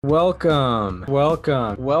Welcome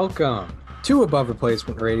to Above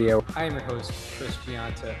Replacement Radio. I am your host, Chris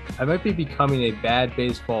Gianta. I might be becoming a bad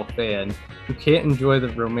baseball fan who can't enjoy the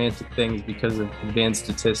romantic things because of advanced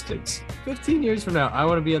statistics. 15 years from now, I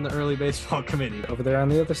want to be on the early baseball committee. Over there on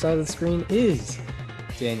the other side of the screen is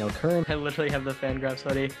Daniel Curran. I literally have the Fangraphs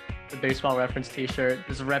hoodie, the baseball reference t-shirt,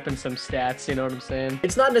 just repping some stats, you know what I'm saying?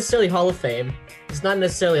 It's not necessarily Hall of Fame. It's not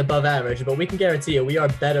necessarily above average, but we can guarantee you we are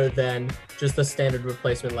better than just the standard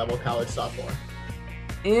replacement level college sophomore.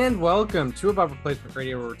 And welcome to Above Replacement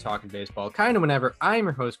Radio, where we're talking baseball kind of whenever. I'm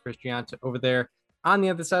your host, Chris Gianta. Over there on the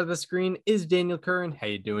other side of the screen is Daniel Curran. How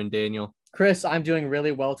you doing, Daniel? Chris, I'm doing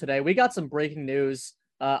really well today. We got some breaking news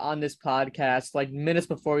on this podcast, like minutes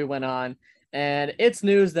before we went on. And it's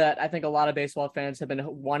news that I think a lot of baseball fans have been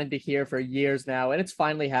wanting to hear for years now, and it's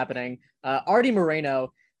finally happening. Artie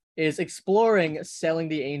Moreno is exploring selling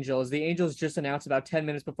the Angels. The Angels just announced about 10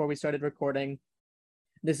 minutes before we started recording.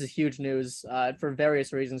 This is huge news for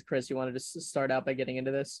various reasons. Chris, you wanted to start out by getting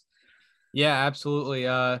into this? Yeah, absolutely.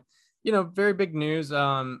 Very big news.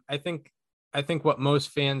 I think what most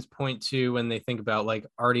fans point to when they think about like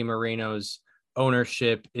Artie Moreno's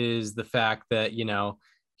ownership is the fact that,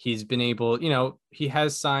 he's been able, he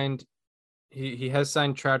has signed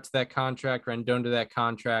Trout to that contract, Rendon to that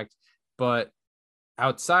contract. But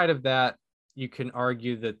outside of that, you can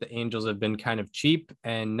argue that the Angels have been kind of cheap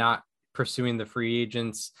and not pursuing the free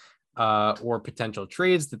agents or potential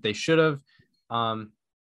trades that they should have. There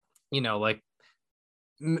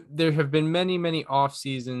have been many off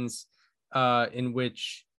seasons in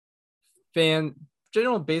which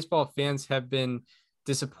general baseball fans have been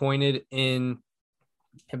disappointed in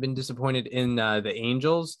the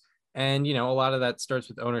Angels. And, a lot of that starts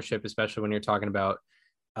with ownership, especially when you're talking about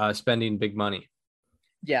spending big money.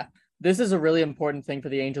 Yeah, this is a really important thing for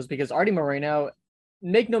the Angels because Artie Moreno,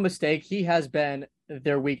 make no mistake, he has been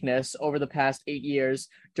their weakness over the past 8 years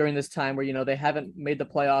during this time where, they haven't made the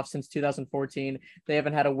playoffs since 2014. They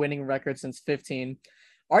haven't had a winning record since 15.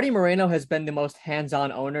 Artie Moreno has been the most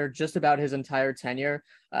hands-on owner just about his entire tenure.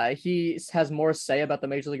 He has more say about the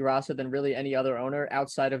Major League roster than really any other owner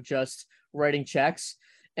outside of just writing checks.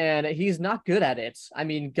 And he's not good at it. I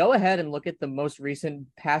mean, go ahead and look at the most recent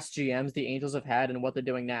past GMs the Angels have had and what they're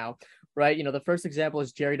doing now, right? The first example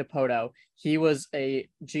is Jerry Dipoto. He was a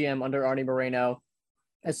GM under Artie Moreno.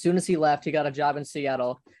 As soon as he left, he got a job in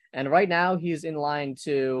Seattle. And right now he's in line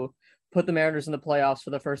to put the Mariners in the playoffs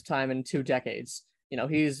for the first time in 2 decades.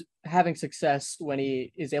 He's having success when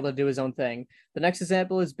he is able to do his own thing. The next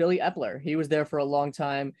example is Billy Epler. He was there for a long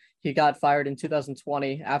time. He got fired in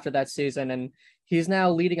 2020 after that season, and he's now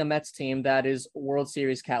leading a Mets team that is World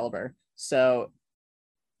Series caliber. So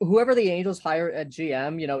whoever the Angels hire at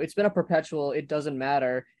GM, it's been a perpetual, it doesn't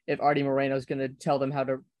matter if Artie Moreno is going to tell them how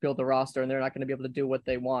to build the roster and they're not going to be able to do what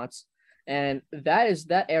they want. And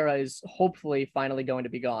that era is hopefully finally going to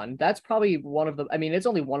be gone. That's probably it's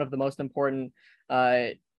only one of the most important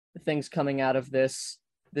things coming out of this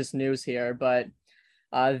news here, but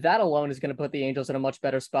that alone is going to put the Angels in a much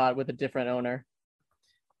better spot with a different owner.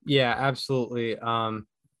 Yeah, absolutely. I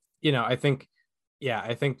think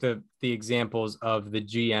the examples of the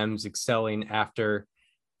GMs excelling after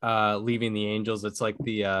leaving the Angels, it's like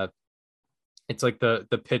the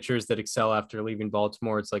pitchers that excel after leaving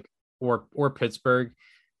Baltimore. It's like or Pittsburgh,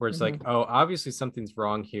 where it's like, oh, obviously something's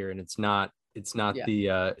wrong here, and it's not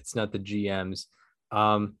the GMs.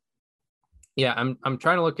 I'm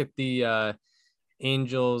trying to look at the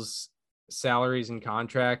Angels salaries and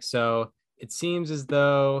contracts. So it seems as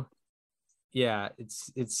though, so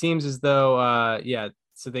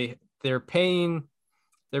they're paying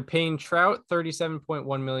Trout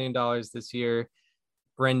 $37.1 million this year,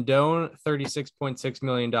 Rendon $36.6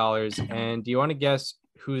 million. And do you want to guess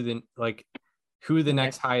who the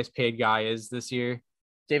next highest paid guy is this year?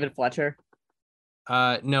 David Fletcher.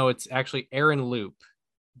 No, it's actually Aaron Loup,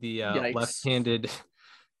 the left-handed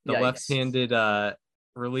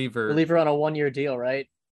reliever on a 1-year deal, right?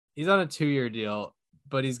 He's on a 2-year deal,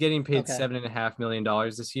 but he's getting paid $7.5 million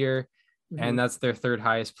this year. Mm-hmm. And that's their third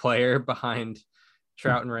highest player behind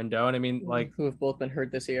Trout and Rendon. I mean, who have both been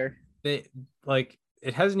hurt this year. It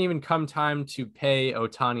hasn't even come time to pay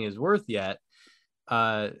Ohtani his worth yet.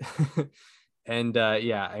 I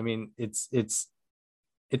mean, it's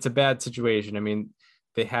a bad situation. I mean,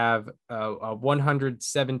 they have a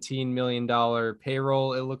 $117 million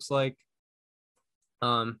payroll, it looks like.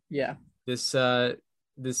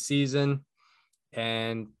 This season.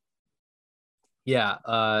 And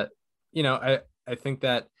I think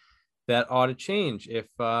that ought to change if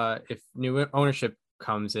new ownership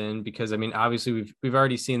comes in, because I mean, obviously we've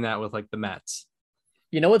already seen that with like the Mets.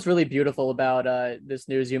 You know what's really beautiful about this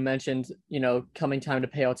news? You mentioned, coming time to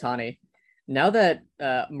pay Otani. Now that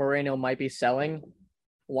Moreno might be selling,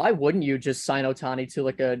 why wouldn't you just sign Otani to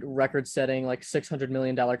like a record-setting like $600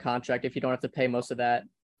 million contract if you don't have to pay most of that?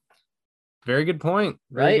 Very good point.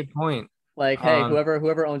 Very Right? good point. Like, hey, Um,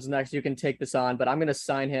 whoever owns next, you can take this on, but I'm gonna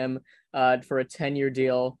sign him for a 10-year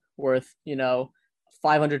deal worth,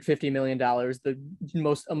 $550 million, the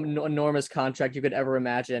most enormous contract you could ever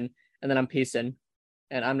imagine, and then I'm piecing,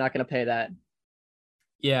 and I'm not gonna pay that.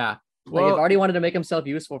 yeah. Like, if Well, Artie wanted to make himself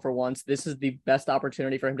useful for once, this is the best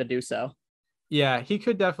opportunity for him to do so. yeah, he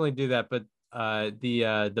could definitely do that, but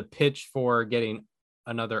the pitch for getting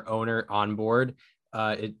another owner on board,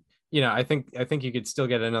 it I think you could still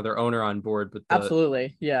get another owner on board, but the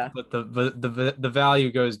Absolutely, yeah, but the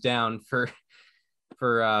value goes down for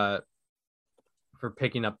uh for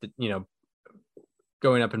picking up the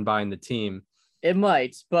going up and buying the team. it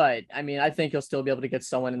might, but I mean, I think you'll still be able to get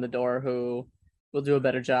someone in the door who will do a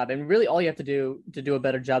better job. And really, all you have to do a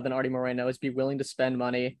better job than Artie Moreno is be willing to spend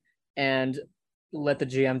money and let the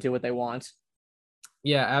GM do what they want.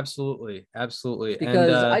 Yeah, absolutely, absolutely, and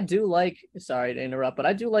Because I do like, sorry to interrupt, but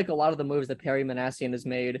I do like a lot of the moves that Perry Manassian has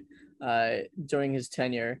made during his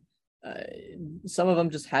tenure. Uh, some of them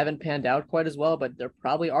just haven't panned out quite as well, but they're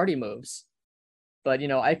probably Artie moves. But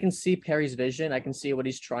I can see Perry's vision. I can see what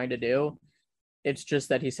he's trying to do. It's just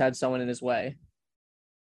that he's had someone in his way.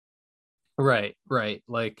 right,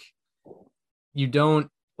 like you don't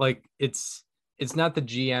like it's not the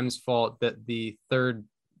GM's fault that the third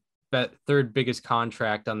biggest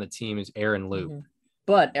contract on the team is Aaron Loop. Mhm.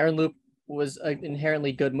 But Aaron Loop was an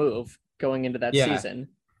inherently good move going into that Yeah, season.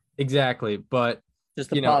 exactly. But Just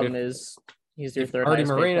the if problem is he's your third Artie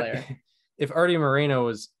highest paid Moreno, player. if Artie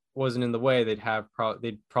Moreno wasn't in the way, they'd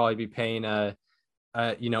probably be paying an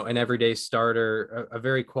everyday starter, a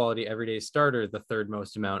very quality everyday starter, the third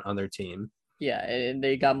most amount on their team. Yeah, and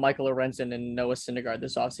they got Michael Lorenzen and Noah Syndergaard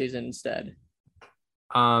this offseason instead.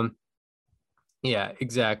 Um, yeah,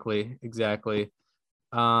 exactly.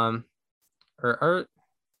 Um, or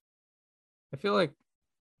I feel like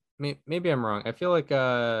maybe I'm wrong. I feel like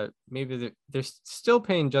maybe they're still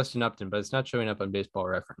paying Justin Upton, but it's not showing up on Baseball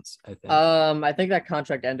Reference, I think. I think that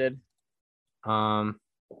contract ended. Um,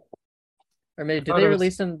 Or maybe did they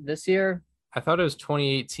release him this year? I thought it was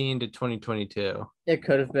 2018 to 2022. It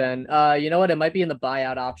could have been. You know what? It might be in the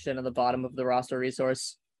buyout option on the bottom of the roster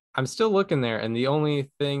resource. I'm still looking there, and the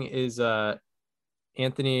only thing is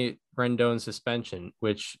Anthony Rendon's suspension,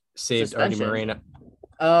 which saved Artie Moreno.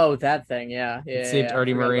 Oh, that thing, yeah. It saved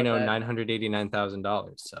Artie Moreno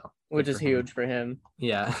 $989,000. So which is huge for him.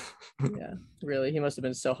 Yeah. Yeah, really. He must have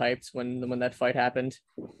been so hyped when that fight happened.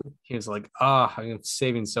 He was like, "Oh, I'm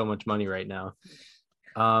saving so much money right now."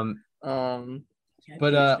 But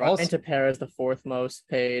Also Tepera is the fourth most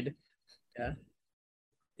paid. Yeah.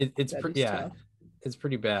 It's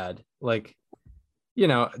pretty bad. Like,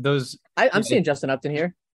 those I'm seeing Justin Upton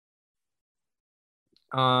here.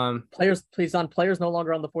 Players no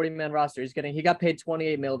longer on the 40-man roster. He got paid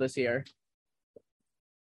 28 mil this year.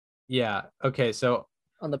 Yeah. Okay. So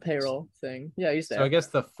on the payroll thing. Yeah, he's there. So I guess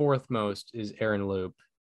the fourth most is Aaron Loop.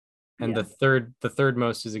 And the third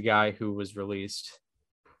most is a guy who was released.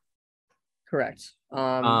 Correct.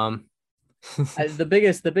 The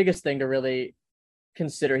biggest thing to really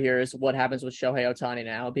consider here is what happens with Shohei Ohtani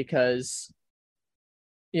now, because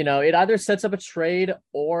it either sets up a trade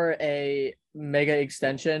or a mega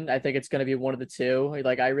extension. I think it's going to be one of the two.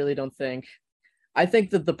 Like, I think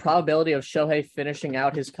that the probability of Shohei finishing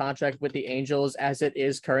out his contract with the Angels as it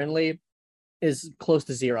is currently is close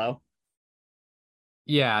to zero.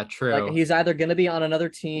 Yeah, true. Like, he's either going to be on another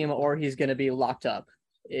team or he's going to be locked up.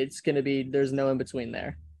 There's no in between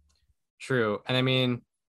there. True. And I mean,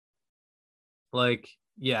 like,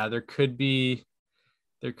 yeah, there could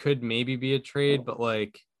maybe be a trade, but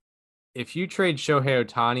like, if you trade Shohei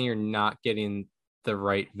Ohtani, you're not getting the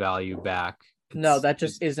right value back. No, that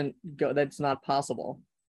just that's not possible.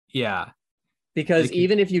 Yeah. Because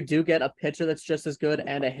even if you do get a pitcher that's just as good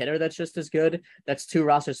and a hitter that's just as good, that's 2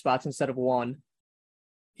 roster spots instead of 1.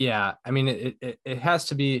 Yeah. I mean, it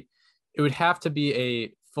would have to be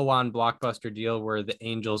a full-on blockbuster deal where the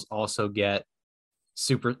Angels also get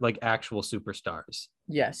actual superstars.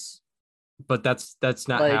 Yes. But that's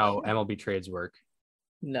not how MLB trades work.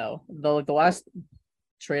 No. The last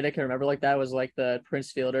trade I can remember like that was like the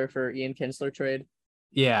Prince Fielder for Ian Kinsler trade.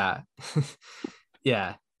 Yeah.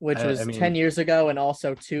 Yeah. Which was 10 years ago, and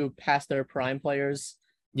also 2 past their prime players.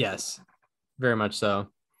 Yes, very much so.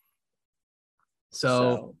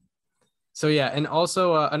 So yeah. And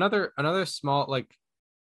also another small, like,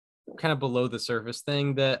 kind of below the surface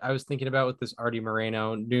thing that I was thinking about with this Artie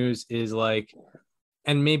Moreno news is like,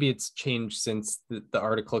 and maybe it's changed since the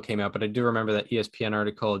article came out, but I do remember that ESPN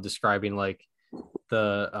article describing like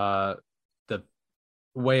the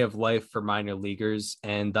way of life for minor leaguers,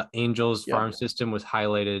 and the Angels farm system was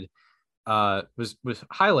highlighted,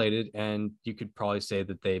 and you could probably say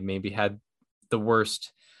that they maybe had the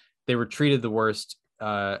worst, they were treated the worst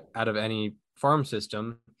out of any farm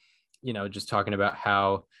system, just talking about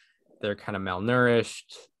how they're kind of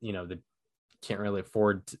malnourished, they can't really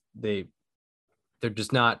afford, they're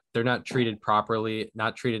not treated properly,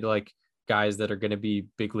 not treated like guys that are going to be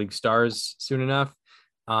big league stars soon enough,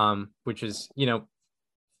 which is,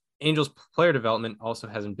 Angels player development also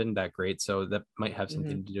hasn't been that great, so that might have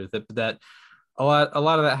something to do with it. But that a lot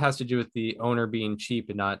of that has to do with the owner being cheap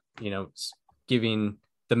and not, giving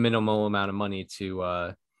the minimal amount of money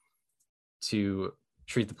to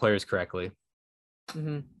treat the players correctly.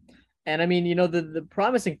 Mm-hmm. And I mean, the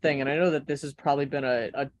promising thing, and I know that this has probably been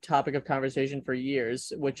a topic of conversation for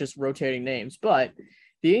years with just rotating names, but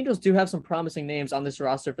the Angels do have some promising names on this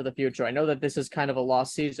roster for the future. I know that this is kind of a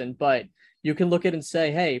lost season, but you can look at it and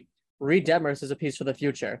say, hey, Reed Detmers is a piece for the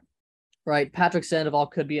future, right? Patrick Sandoval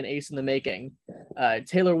could be an ace in the making.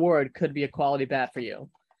 Taylor Ward could be a quality bat for you.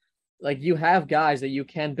 Like, you have guys that you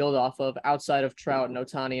can build off of outside of Trout and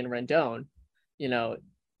Ohtani and Rendon,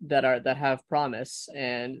 that have promise,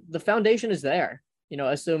 and the foundation is there,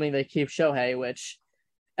 assuming they keep Shohei, which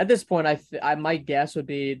at this point, I my guess would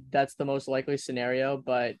be that's the most likely scenario,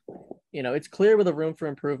 but it's clear where the room for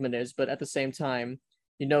improvement is, but at the same time,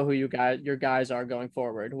 who your guys are going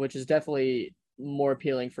forward, which is definitely more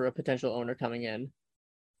appealing for a potential owner coming in.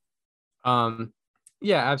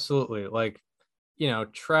 Yeah, absolutely. Like,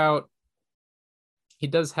 Trout, he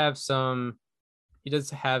does have some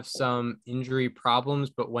injury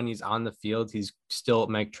problems, but when he's on the field, he's still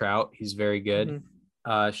Mike Trout. He's very good.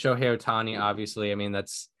 Shohei Ohtani, obviously, I mean,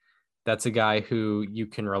 that's a guy who you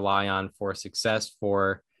can rely on for success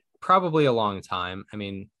for probably a long time. I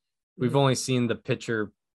mean, we've only seen the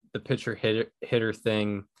pitcher hitter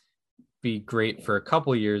thing be great for a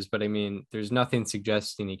couple of years, but I mean, there's nothing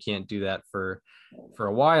suggesting he can't do that for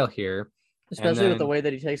a while here. Especially with the way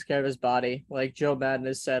that he takes care of his body. Like Joe Madden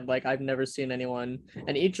has said, like, I've never seen anyone.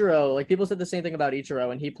 And Ichiro, like, people said the same thing about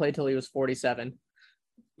Ichiro, and he played till he was 47.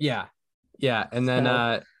 Yeah. And then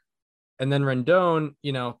Rendon,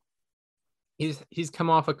 he's come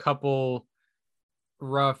off a couple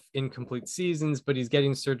rough, incomplete seasons, but he's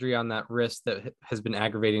getting surgery on that wrist that has been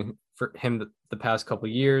aggravating for him the past couple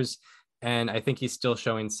of years. And I think he's still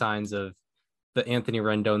showing signs of the Anthony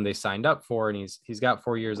Rendon they signed up for, and he's got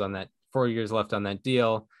 4 years left on that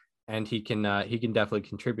deal, and he can definitely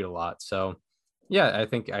contribute a lot. So yeah, I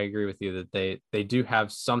think I agree with you that they do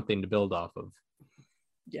have something to build off of.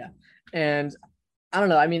 Yeah. And I don't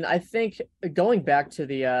know. I mean, I think going back to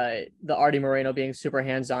the Artie Moreno being super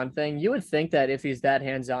hands-on thing, you would think that if he's that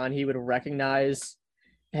hands-on, he would recognize,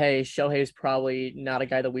 hey, Shohei's probably not a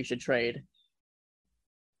guy that we should trade.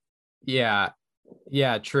 Yeah,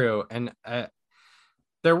 true. And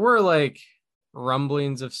there were like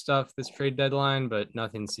rumblings of stuff this trade deadline, but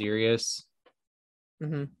nothing serious.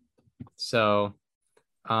 So,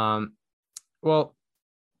 well,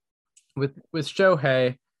 with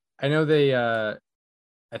Shohei, I know they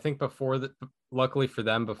I think luckily for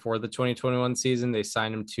them, before the 2021 season, they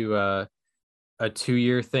signed him to a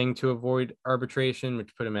 2-year thing to avoid arbitration,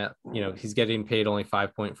 which put him at, he's getting paid only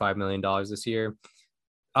 $5.5 million this year.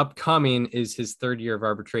 Upcoming is his 3rd year of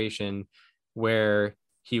arbitration, where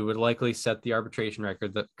he would likely set the arbitration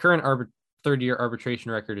record. The current 3rd year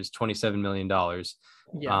arbitration record is $27 million.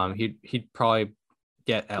 Yeah. He'd probably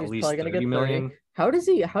get at least 30 million. How did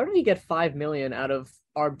he get $5 million out of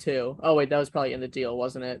ARB 2? Oh wait, that was probably in the deal,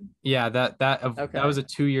 wasn't it? Yeah, that was a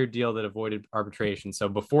 2-year deal that avoided arbitration. So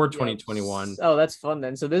before 2021. Oh, that's fun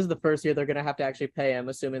then. So this is the first year they're gonna have to actually pay him,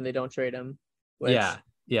 assuming they don't trade him. Which,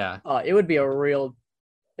 yeah. It would be a real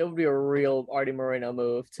Artie Moreno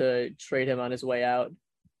move to trade him on his way out.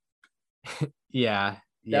 Yeah.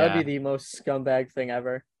 That would be the most scumbag thing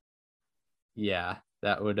ever. Yeah,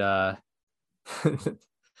 that would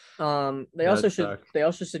they also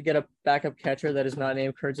should get a backup catcher that is not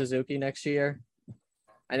named Kurt Suzuki next year.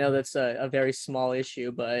 I know that's a very small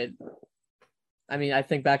issue, but I mean, I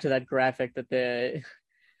think back to that graphic that the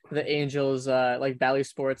Angels, like Bally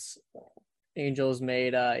Sports Angels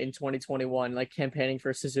made in 2021, like campaigning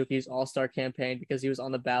for Suzuki's All-Star campaign because he was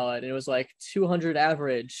on the ballot, and it was like 200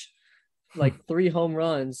 average, like 3 home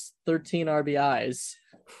runs, 13 RBIs.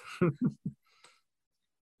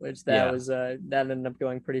 Which that ended up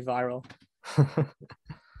going pretty viral.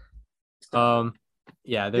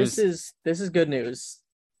 Yeah, this is good news.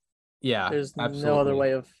 yeah, There's no other absolutely.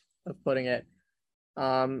 way of putting it.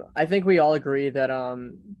 I think we all agree that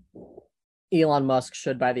Elon Musk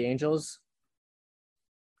should buy the Angels.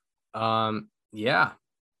 Yeah,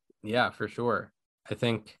 yeah, for sure. I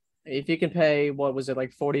think If you can pay, what was it,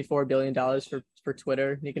 like $44 billion for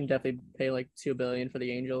Twitter, you can definitely pay like $2 billion for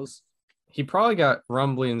the Angels. he probably got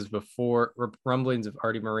rumblings of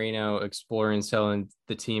Artie Moreno exploring selling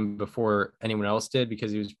the team before anyone else did,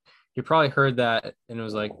 because he probably heard that and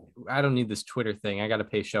was like, I don't need this Twitter thing. I got to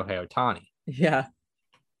pay Shohei Ohtani. Yeah.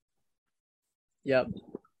 Yep.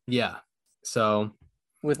 Yeah. So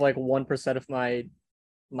With like 1% of my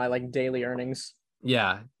like daily earnings.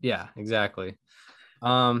 yeah, exactly.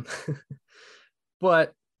 Um,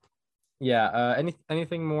 but yeah,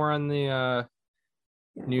 anything more on the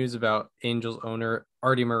news about Angels owner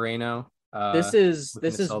Artie Moreno This is looking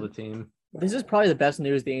this to is sell the team? this is probably the best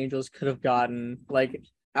news the Angels could have gotten, like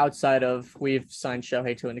outside of we've signed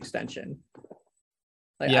Shohei to an extension.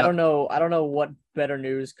 Like Yeah, I don't know what better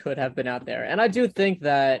news could have been out there. And I do think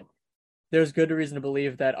that there's good reason to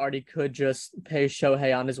believe that Artie could just pay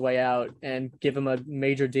Shohei on his way out and give him a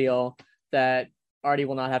major deal that Artie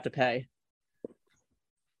will not have to pay.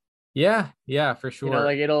 yeah, for You know, sure.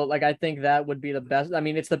 like it'll like I think that would be the best. I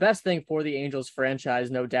mean, it's the best thing for the Angels franchise,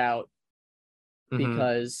 no doubt, Hmm.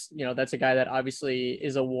 because you know that's a guy that obviously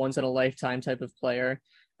is a once in a lifetime type of player.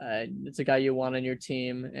 It's a guy you want on your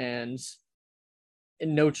team, and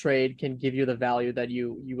no trade can give you the value that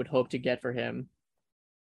you would hope to get for him.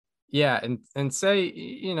 Yeah, and say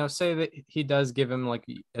that he does give him, like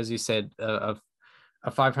as you said, a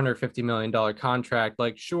 $550 million contract.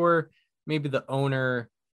 Like, sure, maybe the owner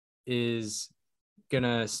is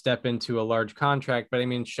gonna step into a large contract, but I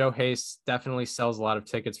mean, Shohei definitely sells a lot of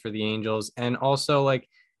tickets for the Angels, and also like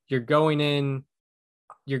you're going in,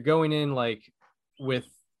 like with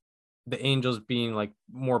the Angels being like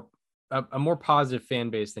a more positive fan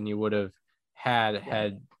base than you would have Yeah.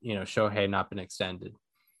 had Shohei not been extended.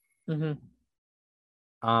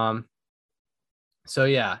 Mm-hmm. Um, so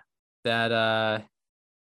yeah, that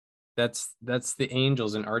that's the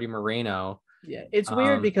Angels and Artie Moreno. Yeah, it's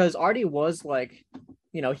weird Um, because Artie was like,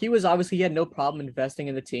 you know, he was obviously he had no problem investing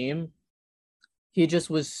in the team. He just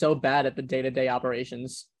was so bad at the day-to-day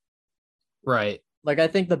operations. right. Like I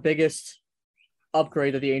think the biggest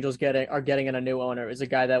upgrade that the Angels getting in a new owner is a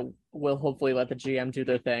guy that will hopefully let the GM do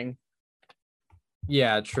their thing.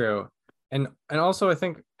 Yeah, true. And also I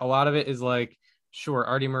think a lot of it is like, sure,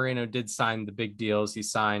 Artie Moreno did sign the big deals. He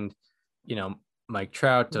signed, you know, Mike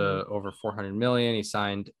Trout Mm-hmm. to over 400 million. He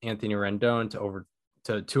signed Anthony Rendon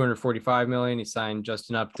to 245 million. He signed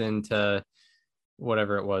Justin Upton to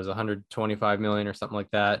whatever it was, 125 million or something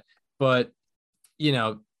like that. But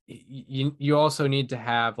you also need to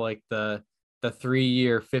have like the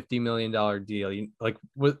 3-year $50 million deal. Like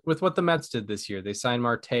with what the Mets did this year, they signed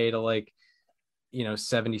Marte to like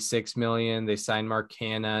 76 million. They signed Mark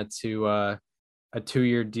Canha to a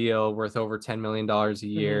 2-year deal worth over $10 million a Mm-hmm.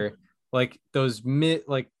 year. Like those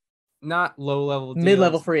not low level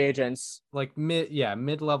Mid-level deals, free agents. like mid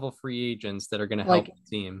level free agents that are going to help Like the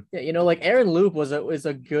team. yeah, you know, like Aaron Loop was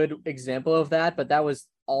a good example of that, but that was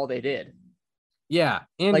all they did. Yeah, Like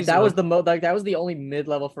Andy's that was like, that was the only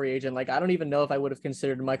mid-level free agent. Like I don't even know if I would have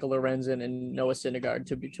considered Michael Lorenzen and Noah Syndergaard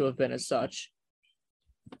to have been as such.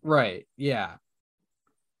 right. Yeah,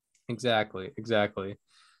 exactly.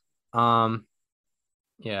 Um,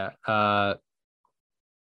 yeah,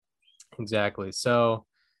 exactly. So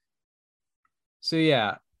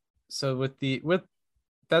yeah, so with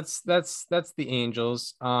that's the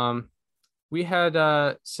Angels. We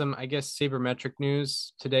had some, I guess, sabermetric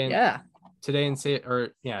news Yeah, today and say or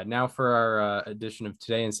yeah now for our edition of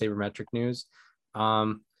today in sabermetric news.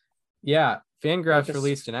 Um, yeah, like Fangraphs this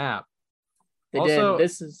released an app. they did. Also,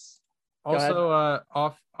 This is go ahead.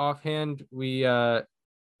 offhand, we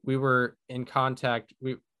were in contact.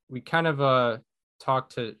 We kind of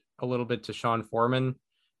talked to a little bit to Sean Foreman,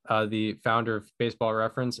 the founder of Baseball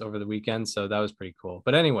Reference, over the weekend, so that was pretty cool.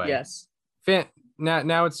 But anyway, Yes. fan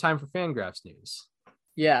now it's time for Fangraphs news.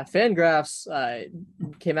 Yeah, Fangraphs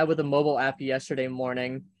came out with a mobile app yesterday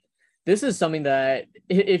morning. This is something that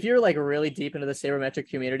if you're like really deep into the sabermetric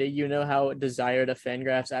community, you know how desired a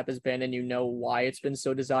Fangraphs app has been, and you know why it's been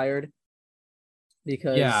so desired.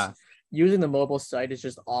 Because Yeah, using the mobile site is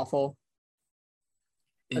just awful.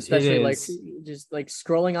 it Especially like is. just like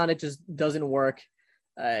scrolling on it just doesn't work.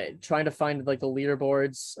 Trying to find like the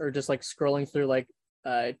leaderboards or just like scrolling through like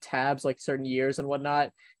tabs like certain years and whatnot,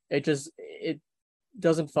 it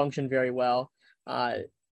doesn't function very well.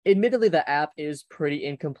 Admittedly, the app is pretty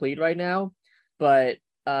incomplete right now, but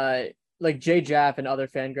like Jay Jaff and other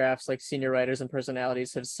Fangraphs, like senior writers and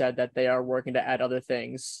personalities have said that they are working to add other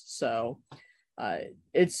things. So uh,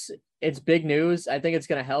 it's big news. I think it's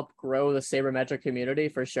going to help grow the sabermetric community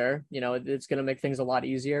for sure. You know, it's going to make things a lot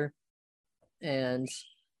easier. And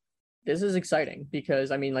this is exciting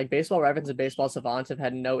because I mean, like Baseball Reference and Baseball Savant have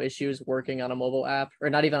had no issues working on a mobile app, or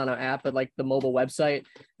not even on an app, but like the mobile website.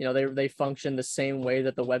 You know, they function the same way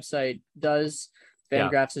that the website does.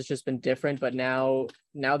 Fangraphs has just been different, but now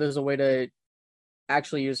there's a way to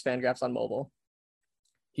actually use Fangraphs on mobile.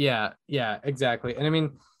 Yeah, exactly. And I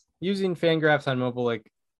mean, using Fangraphs on mobile, like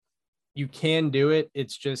you can do it.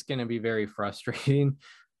 It's just going to be very frustrating.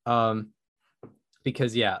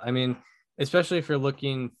 Because I mean, especially if you're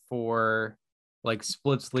looking for like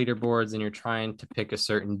splits leaderboards and you're trying to pick a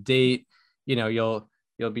certain date, you know, you'll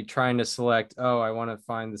be trying to select, oh, I want to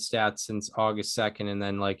find the stats since August 2nd. And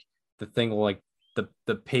then like the thing will like,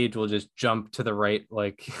 the page will just jump to the right,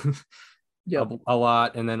 like a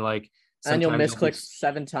lot. And then like, and you'll misclick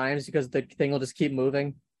 7 times because the thing will just keep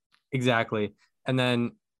moving. Exactly. And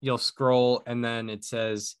then you'll scroll and then it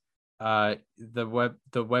says,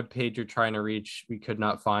 the web page you're trying to reach we could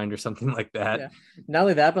not find, or something like that. Yeah. Not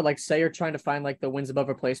only that, but like say you're trying to find like the wins above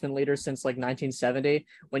replacement leaders since like 1970.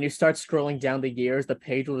 When you start scrolling down the years, the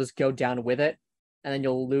page will just go down with it, and then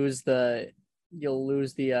you'll lose the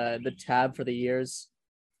tab for the years.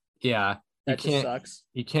 Yeah, that just sucks.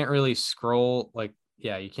 You can't really scroll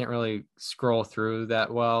you can't really scroll through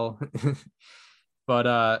that well. But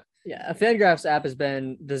a Fangraphs app has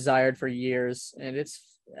been desired for years, and it's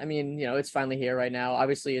finally here right now.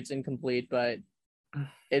 Obviously it's incomplete, but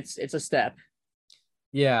it's a step.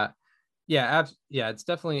 It's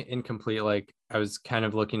definitely incomplete. Like I was kind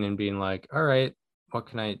of looking and being like, all right, what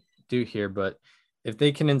can I do here? But if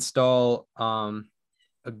they can install a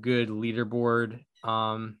good leaderboard,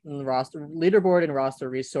 leaderboard and roster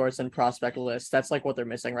resource and prospect list, that's like what they're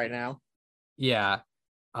missing right now. Leaderboards,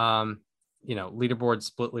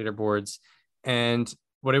 split leaderboards. And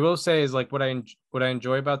what I will say is like what I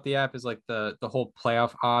enjoy about the app is like the whole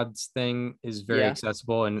playoff odds thing is very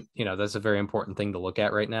accessible, and that's a very important thing to look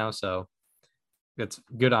at right now. So it's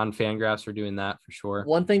good on Fangraphs for doing that for sure.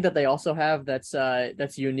 One thing that they also have that's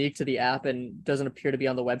unique to the app and doesn't appear to be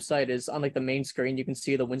on the website is on like the main screen you can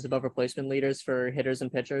see the wins above replacement leaders for hitters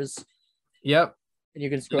and pitchers. Yep. And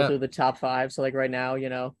you can scroll through the top 5. So like right now,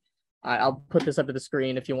 I'll put this up to the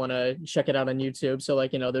screen if you want to check it out on YouTube. So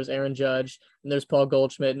like, there's Aaron Judge, and there's Paul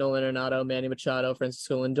Goldschmidt, Nolan Arenado, Manny Machado,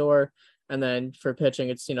 Francisco Lindor. And then for pitching,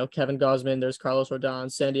 it's, Kevin Gausman, there's Carlos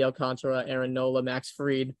Rodon, Sandy Alcantara, Aaron Nola, Max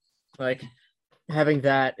Fried. Like having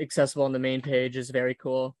that accessible on the main page is very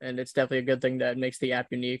cool. And it's definitely a good thing that makes the app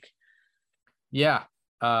unique. Yeah,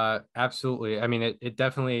 absolutely. I mean, it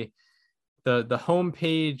definitely, the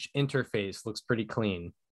homepage interface looks pretty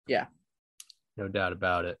clean. Yeah. No doubt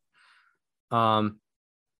about it.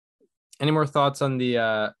 Any more thoughts on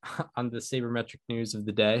the sabermetric news of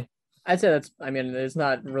the day? I'd say there's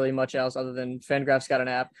not really much else other than Fangraphs got an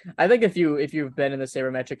app. I think if you've been in the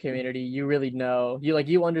sabermetric community, you really know,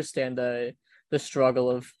 you understand the struggle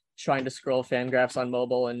of trying to scroll Fangraphs on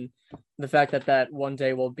mobile, and the fact that one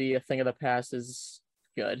day will be a thing of the past is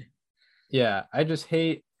good. Yeah, I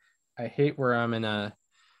hate where I'm in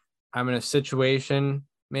a situation.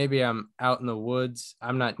 Maybe I'm out in the woods.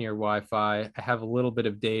 I'm not near Wi-Fi. I have a little bit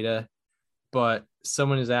of data, but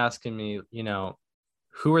someone is asking me,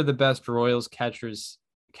 who are the best Royals catcher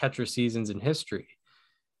seasons in history?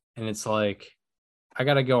 And it's like, I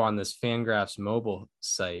got to go on this Fangraphs mobile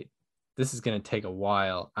site. This is going to take a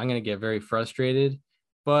while. I'm going to get very frustrated,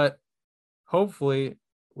 but hopefully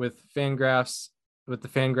with the Fangraphs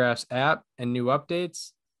app and new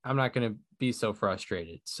updates, I'm not going to be so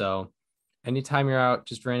frustrated. So anytime you're out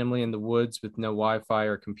just randomly in the woods with no Wi-Fi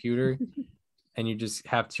or computer, and you just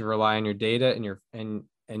have to rely on your data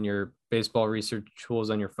and your baseball research tools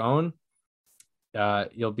on your phone,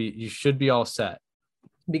 you should be all set.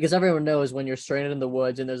 Because everyone knows when you're stranded in the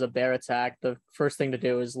woods and there's a bear attack, the first thing to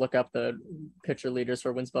do is look up the pitcher leaders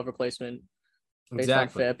for wins above replacement based on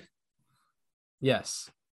FIP. Yes.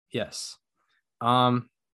 So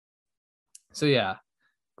yeah,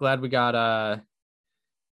 glad we got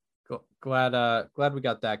glad we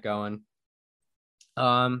got that going.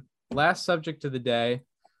 Last subject of the day.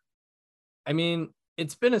 I mean,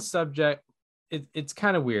 it's been a subject. It's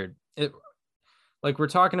kind of weird. Like we're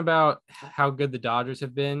talking about how good the Dodgers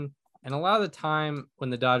have been, and a lot of the time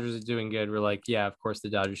when the Dodgers are doing good, we're like, yeah, of course the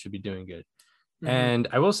Dodgers should be doing good. Mm-hmm. And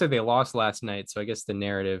I will say they lost last night, so I guess the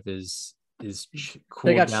narrative is cool.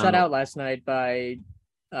 They got shut out last night by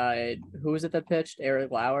who was it that pitched?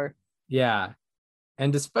 Eric Lauer. Yeah.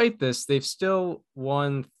 And despite this, they've still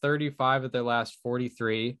won 35 of their last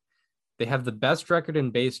 43. They have the best record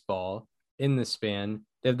in baseball in this span.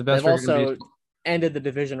 They have the best They've record in also baseball. ended the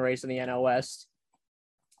division race in the NL West.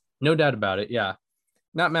 No doubt about it. Yeah.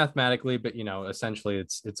 Not mathematically, but essentially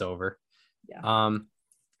it's over. Yeah.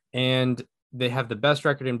 And they have the best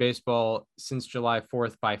record in baseball since July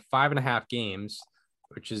 4th by 5.5 games,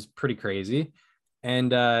 which is pretty crazy.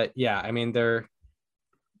 And I mean, they're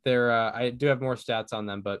I do have more stats on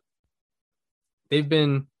them, but they've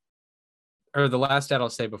been, or the last stat I'll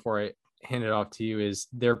say before I hand it off to you is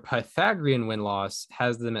their Pythagorean win-loss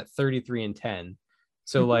has them at 33-10.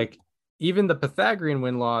 So like even the Pythagorean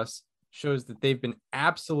win-loss shows that they've been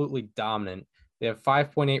absolutely dominant. They have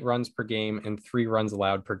 5.8 runs per game and 3 runs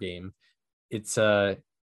allowed per game. It's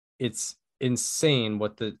insane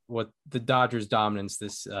what the Dodgers dominance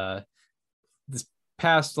this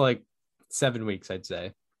past like 7 weeks, I'd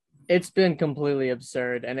say. It's been completely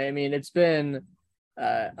absurd. And I mean, it's been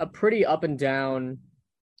a pretty up and down.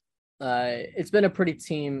 It's been a pretty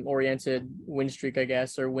team oriented win streak, I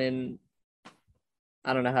guess, or win.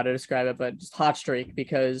 I don't know how to describe it, but just hot streak,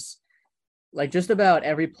 because like just about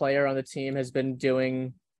every player on the team has been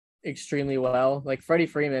doing extremely well. Like Freddie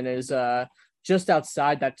Freeman is just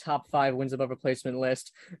outside that top 5 wins above replacement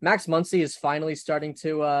list. Max Muncy is finally starting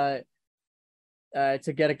to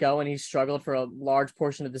get it going. He struggled for a large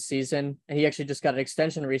portion of the season, and he actually just got an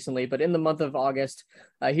extension recently. But in the month of August,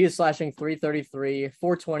 he is slashing 333,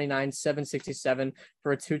 429, 767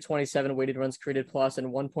 for a 227 weighted runs created plus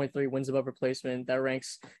and 1.3 wins above replacement. That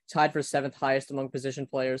ranks tied for 7th highest among position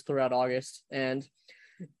players throughout August. And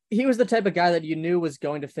he was the type of guy that you knew was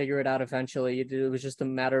going to figure it out eventually. It was just a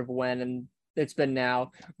matter of when, and it's been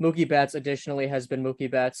now. Mookie Betts additionally has been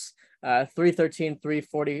Mookie Betts. 313,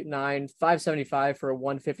 349, 575 for a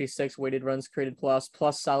 156 weighted runs created plus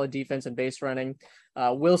solid defense and base running.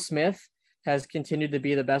 Will Smith has continued to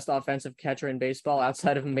be the best offensive catcher in baseball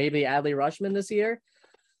outside of maybe Adley Rutschman this year.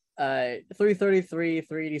 333,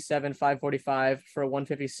 387, 545 for a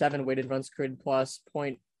 157 weighted runs created plus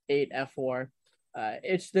 0.8 F4.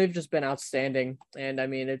 They've just been outstanding. And I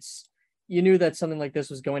mean, you knew that something like this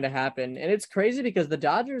was going to happen. And it's crazy because the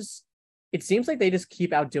Dodgers, it seems like they just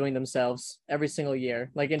keep outdoing themselves every single year.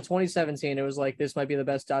 Like in 2017, it was like, this might be the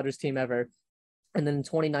best Dodgers team ever. And then in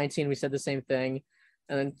 2019, we said the same thing.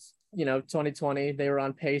 And then, 2020, they were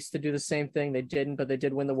on pace to do the same thing. They didn't, but they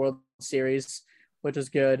did win the World Series, which was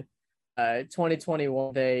good.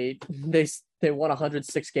 2021, they won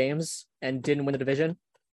 106 games and didn't win the division.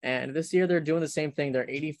 And this year they're doing the same thing. They're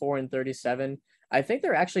 84-37. I think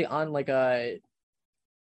they're actually on like the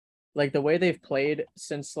way they've played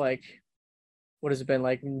since like, what has it been,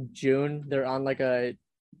 like June? They're on like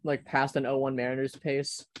past an 0-1 Mariners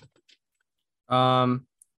pace.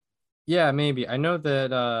 Yeah, maybe. I know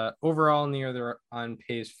that overall in the year they're on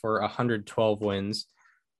pace for 112 wins,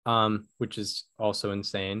 which is also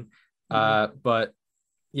insane. But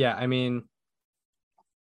yeah, I mean,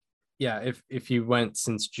 yeah, if you went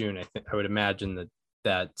since June, I would imagine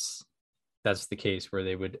that's the case where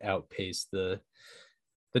they would outpace the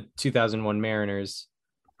 2001 Mariners.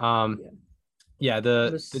 The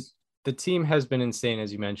team has been insane,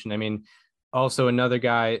 as you mentioned. I mean, also another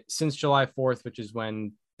guy since July 4th, which is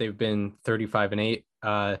when they've been 35-8.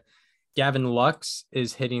 Gavin Lux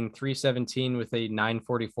is hitting 317 with a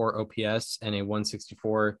 944 OPS and a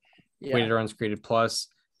 164 weighted runs created plus.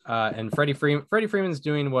 And Freddie Freeman's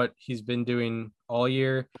doing what he's been doing all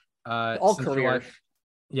year. All career.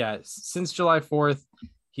 Since July 4th,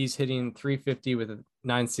 he's hitting 350 with a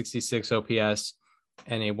 966 OPS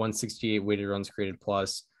and a 168 weighted runs created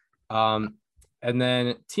plus. And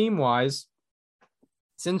then team-wise,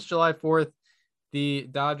 since July 4th, the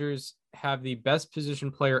Dodgers have the best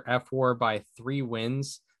position player F4 by 3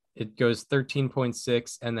 wins. It goes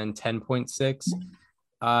 13.6 and then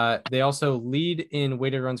 10.6. They also lead in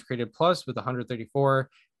weighted runs created plus with 134,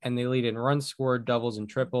 and they lead in runs scored, doubles, and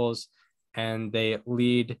triples. And they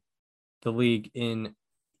lead the league in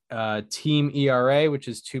team ERA, which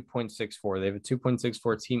is 2.64. They have a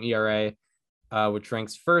 2.64 team ERA, which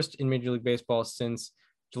ranks first in Major League Baseball since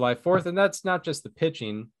July 4th. And that's not just the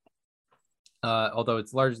pitching, although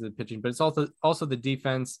it's largely the pitching, but it's also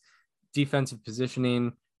the defensive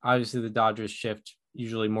positioning. Obviously, the Dodgers shift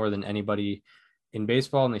usually more than anybody in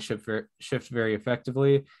baseball, and they shift very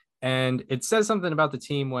effectively. And it says something about the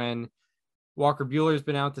team when Walker Buehler's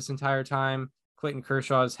been out this entire time. Clayton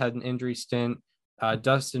Kershaw's had an injury stint.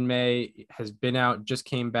 Dustin May has been out, just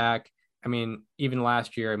came back. I mean, even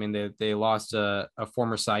last year, I mean, they lost a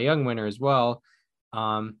former Cy Young winner as well.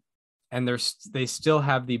 And they still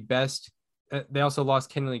have the best they also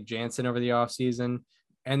lost Kenley Jansen over the offseason,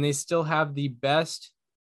 and they still have the best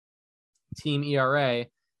team ERA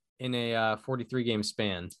in a 43 game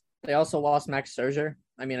span. They also lost Max Scherzer.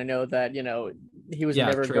 I mean, I know that, he was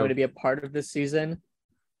never true. going to be a part of this season,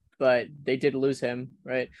 but they did lose him,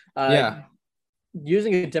 right? Yeah.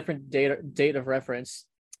 Using a different date of reference,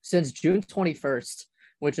 since June 21st,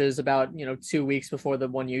 which is about, 2 weeks before the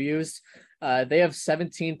one you used, they have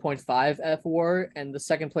 17.5 FWAR, and the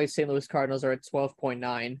second place St. Louis Cardinals are at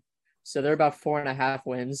 12.9. So they're about 4.5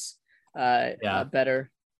 wins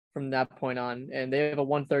better from that point on. And they have a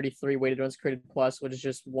 133 weighted runs created plus, which is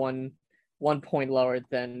just one point lower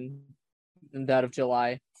than that of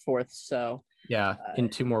July 4th. So in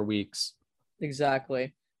 2 more weeks.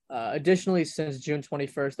 Exactly. Additionally, since June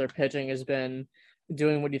 21st, their pitching has been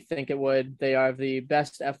doing what you think it would. They are the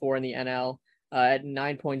best F4 in the NL at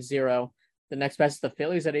 9.0. The next best is the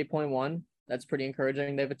Phillies at 8.1. That's pretty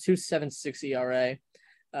encouraging. They have a 2.76 ERA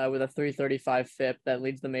with a 3.35 FIP that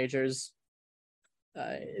leads the majors.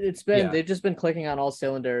 They've just been clicking on all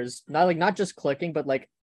cylinders. Not just clicking, but like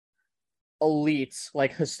elite,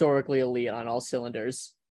 like historically elite on all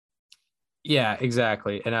cylinders. Yeah,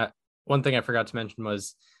 exactly. And one thing I forgot to mention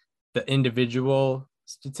was the individual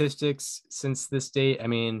statistics since this date. I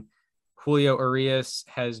mean, Julio Urias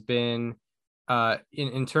has been,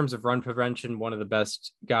 in terms of run prevention, one of the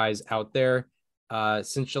best guys out there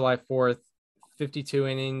since July 4th. 52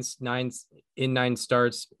 innings, 9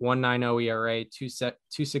 starts, 1.90 ERA,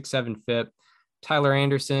 2.67 FIP. Tyler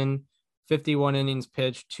Anderson, 51 innings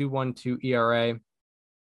pitched, 2.12 ERA.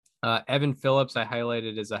 Evan Phillips, I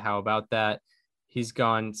highlighted as a how about that. He's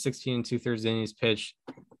gone 16 2/3 innings pitched,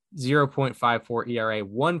 0.54 ERA,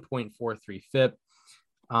 1.43 FIP.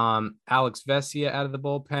 Alex Vesia out of the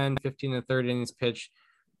bullpen, 15 1/3 innings pitched,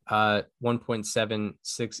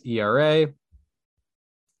 1.76 ERA.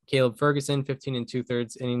 Caleb Ferguson, 15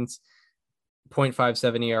 2/3 innings,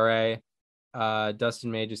 0.57 ERA.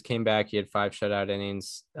 Dustin May just came back. He had 5 shutout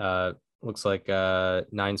innings. Looks like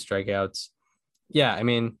 9 strikeouts. Yeah, I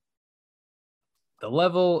mean, the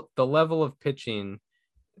level of pitching,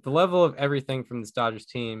 the level of everything from this Dodgers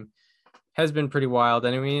team has been pretty wild.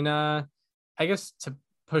 And I mean, I guess to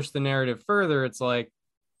push the narrative further, it's like,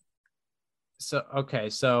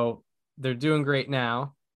 so they're doing great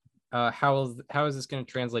now. How is this going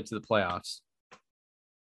to translate to the playoffs?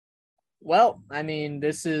 Well, I mean,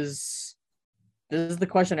 this is the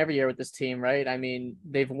question every year with this team, right? I mean,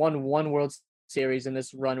 they've won one World Series in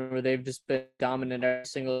this run where they've just been dominant every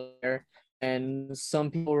single year, and some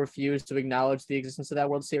people refuse to acknowledge the existence of that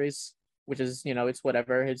World Series, which is, it's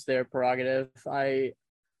whatever, it's their prerogative. I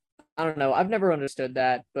don't know. I've never understood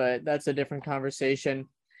that, but that's a different conversation.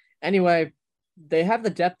 Anyway, they have the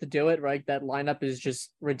depth to do it, right? That lineup is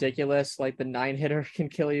just ridiculous. Like the 9 hitter can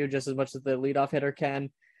kill you just as much as the leadoff hitter can.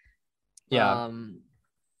 Yeah.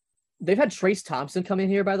 They've had Trace Thompson come in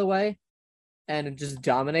here, by the way, and just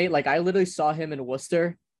dominate. Like I literally saw him in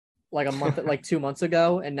Worcester like 2 months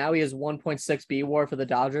ago, and now he has 1.6 BWAR for the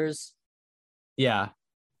Dodgers. Yeah.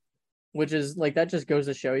 Which is like, that just goes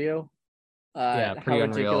to show you how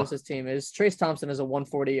ridiculous this team is. Trace Thompson is a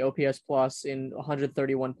 140 OPS plus in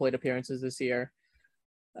 131 plate appearances this year,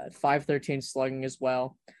 513 slugging as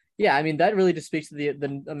well. Yeah, I mean, that really just speaks to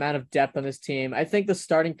the amount of depth on this team. I think the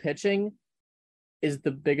starting pitching is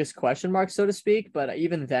the biggest question mark, so to speak. But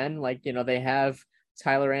even then, they have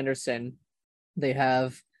Tyler Anderson. They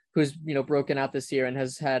have, who's, broken out this year and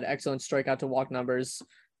has had excellent strikeout to walk numbers.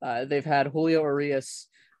 They've had Julio Urias,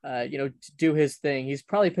 do his thing. He's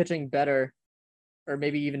probably pitching better, or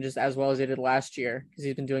maybe even just as well as he did last year, because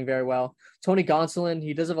he's been doing very well. Tony Gonsolin,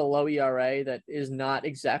 he does have a low ERA that is not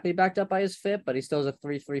exactly backed up by his FIP, but he still has a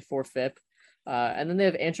 3.34 FIP. And then they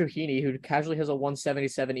have Andrew Heaney, who casually has a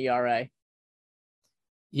 1.77 ERA.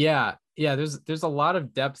 Yeah, there's a lot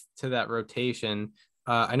of depth to that rotation.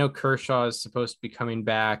 I know Kershaw is supposed to be coming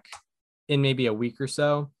back in maybe a week or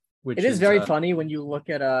so. It is very funny when you look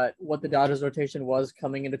at what the Dodgers rotation was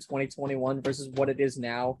coming into 2021 versus what it is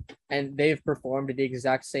now. And they've performed in the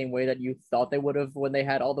exact same way that you thought they would have when they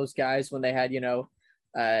had all those guys, when they had,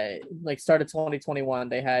 start of 2021,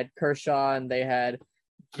 they had Kershaw and they had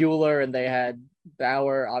Buehler and they had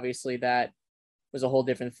Bauer. Obviously that was a whole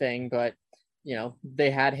different thing, but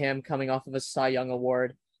they had him coming off of a Cy Young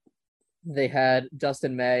award. They had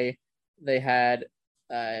Dustin May, they had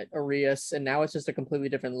Urias, and now it's just a completely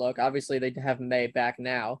different look. Obviously they have May back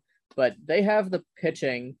now, but they have the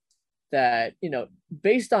pitching that,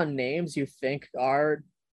 based on names you think are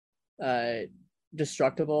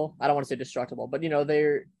destructible. I don't want to say destructible, but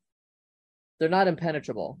they're not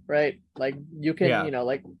impenetrable, right? Like you can,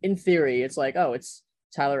 like in theory, it's like, oh, it's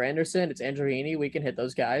Tyler Anderson, it's Andrew Heaney. We can hit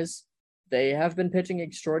those guys. They have been pitching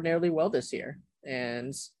extraordinarily well this year.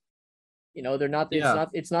 And they're not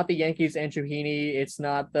it's not the Yankees Andrew Heaney, it's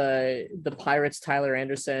not the Pirates Tyler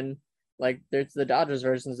Anderson. Like there's the Dodgers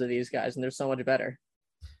versions of these guys, and they're so much better.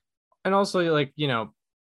 And also like,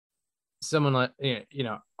 someone like,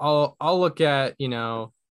 I'll look at,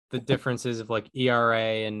 the differences of like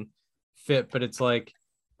ERA and FIP, but it's like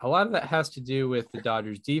a lot of that has to do with the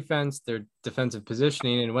Dodgers defense, their defensive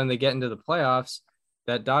positioning. And when they get into the playoffs,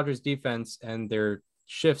 that Dodgers defense and their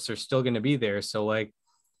shifts are still going to be there. So like,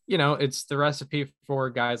 it's the recipe for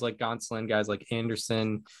guys like Gonsolin, guys like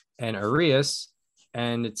Anderson and Arias,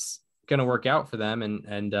 and it's going to work out for them.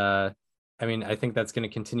 And I mean, I think that's going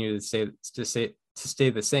to continue to stay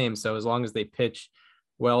the same. So as long as they pitch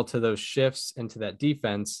well to those shifts and to that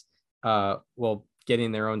defense,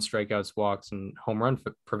 getting their own strikeouts, walks, and home run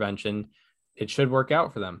prevention, it should work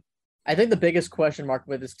out for them. I think the biggest question mark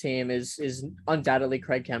with this team is undoubtedly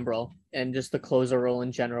Craig Kimbrel and just the closer role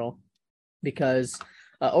in general, because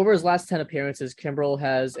over his last 10 appearances, Kimbrel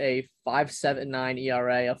has a 5.79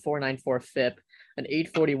 ERA, a 4.94 FIP, an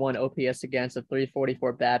 8.41 OPS against, a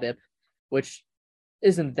 3.44 BABIP, which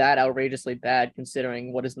isn't that outrageously bad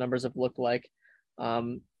considering what his numbers have looked like.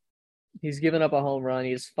 He's given up a home run.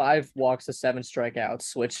 He has 5 walks to 7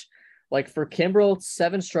 strikeouts, which, like, for Kimbrel,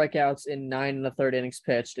 7 strikeouts in 9 1/3 innings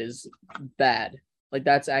pitched is bad. Like,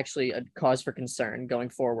 that's actually a cause for concern going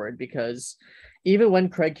forward, because even when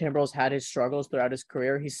Craig Kimbrel's had his struggles throughout his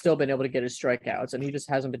career, he's still been able to get his strikeouts, and he just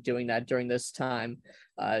hasn't been doing that during this time.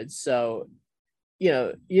 So,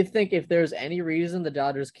 you think if there's any reason the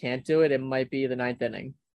Dodgers can't do it, it might be the 9th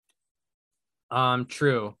inning.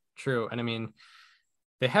 True. And I mean,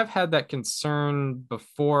 they have had that concern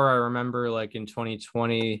before. I remember like in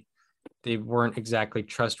 2020, they weren't exactly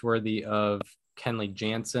trustworthy of Kenley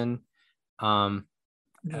Jansen. But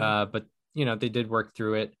they did work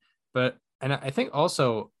through it. And I think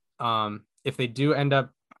also if they do end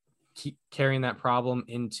up carrying that problem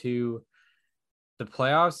into the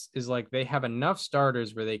playoffs, is like they have enough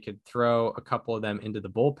starters where they could throw a couple of them into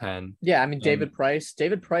the bullpen. Yeah, I mean, David Price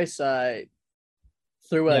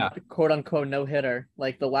threw a quote unquote no hitter.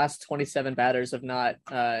 Like the last 27 batters have not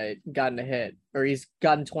gotten a hit, or he's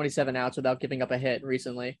gotten 27 outs without giving up a hit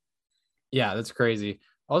recently. Yeah, that's crazy.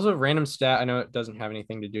 Also, random stat. I know it doesn't have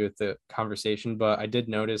anything to do with the conversation, but I did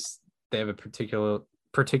notice they have a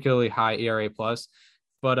particularly high ERA plus.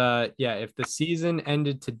 But if the season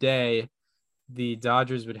ended today, the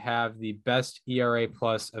Dodgers would have the best ERA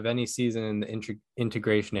plus of any season in the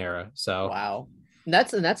integration era. So wow. And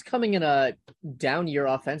that's coming in a down year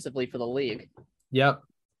offensively for the league. Yep.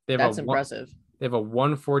 That's impressive. They have a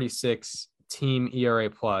 146 team ERA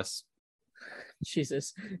plus.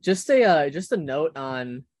 Jesus. Just a note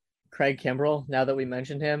on Craig Kimbrel, now that we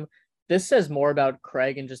mentioned him. This says more about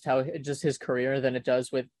Craig and just his career than it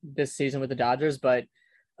does with this season with the Dodgers, but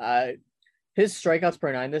his strikeouts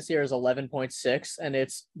per 9 this year is 11.6, and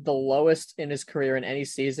it's the lowest in his career in any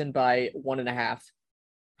season by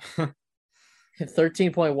 1.5.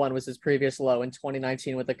 13.1 was his previous low in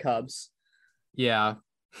 2019 with the Cubs. Yeah.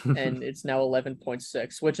 And it's now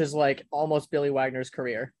 11.6, which is like almost Billy Wagner's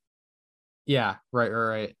career. Yeah,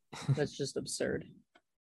 right. That's just absurd.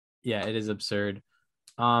 Yeah, it is absurd.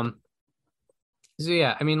 So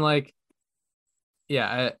yeah, I mean, like,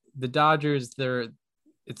 the Dodgers,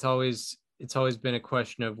 it's always been a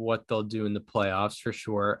question of what they'll do in the playoffs for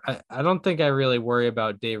sure. I don't think I really worry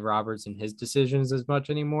about Dave Roberts and his decisions as much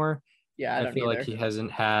anymore. Yeah, I feel like he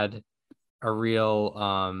hasn't had a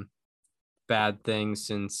real bad thing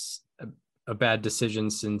since a bad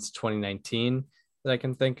decision since 2019 that I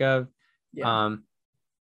can think of. Yeah.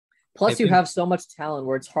 Plus, you have so much talent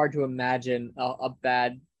where it's hard to imagine a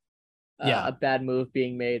bad move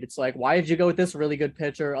being made. It's like, why did you go with this really good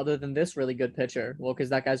pitcher other than this really good pitcher? Well,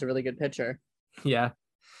 because that guy's a really good pitcher. Yeah.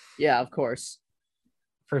 Yeah, of course.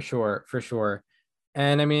 For sure.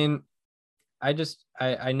 And I mean, I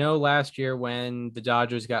know last year when the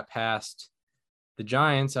Dodgers got past the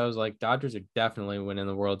Giants, I was like, Dodgers are definitely winning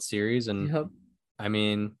the World Series. And I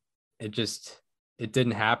mean, it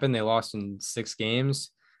didn't happen. They lost in 6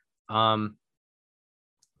 games. Kind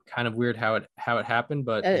of weird how it happened,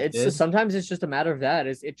 but sometimes it's just a matter of that.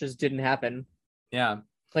 It just didn't happen. Yeah.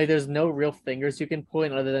 Like there's no real fingers you can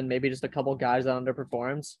point other than maybe just a couple guys that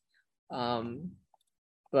underperforms.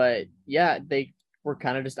 But yeah, they were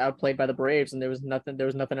kind of just outplayed by the Braves, and there was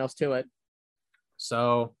nothing else to it.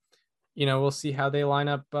 So, we'll see how they line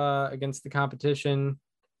up against the competition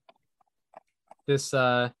this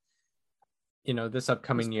upcoming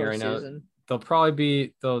year. I know they'll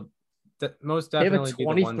most They have a definitely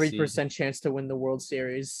be the one seed. 23% chance to win the World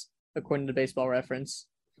Series, according to Baseball Reference.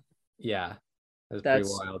 Yeah, that's pretty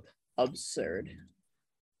That's wild. absurd.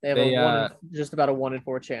 They have just about a 1 in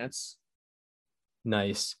 4 chance.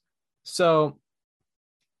 Nice. So,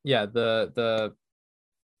 yeah, the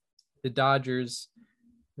Dodgers,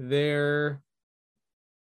 they're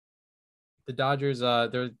probably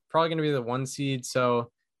going to be the 1 seed. So,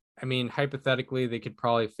 I mean, hypothetically, they could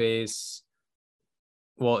probably face.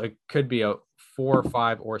 Well, it could be a 4,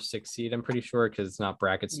 5, or 6 seed. I'm pretty sure because it's not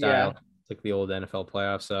bracket style. Yeah. It's like the old NFL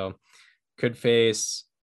playoffs. So, could face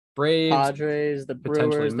Braves, Padres, the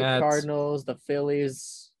Brewers, the Cardinals, the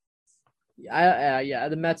Phillies. Yeah,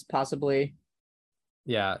 the Mets possibly.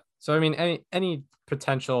 Yeah. So I mean, any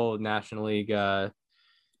potential National League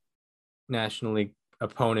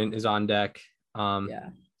opponent is on deck. Yeah.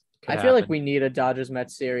 I feel like we need a Dodgers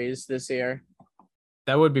Mets series this year.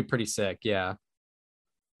 That would be pretty sick. Yeah.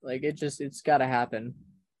 Like it's got to happen.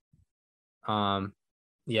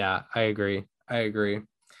 Yeah, I agree.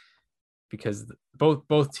 Because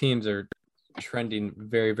both teams are trending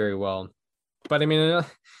very, very well. But I mean,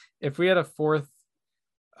 if we had a fourth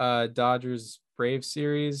Dodgers Braves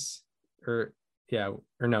series, or no.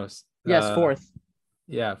 Yes, fourth.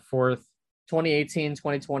 Yeah, fourth. 2018,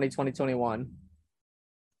 2020, 2021.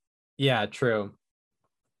 Yeah, true.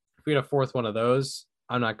 If we had a fourth one of those,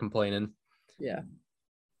 I'm not complaining. Yeah.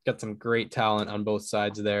 Got some great talent on both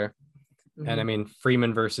sides there. Mm-hmm. And I mean,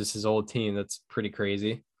 Freeman versus his old team, that's pretty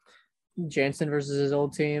crazy. Jansen versus his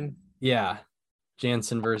old team. Yeah.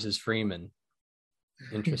 Jansen versus Freeman.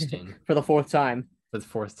 Interesting. For the fourth time.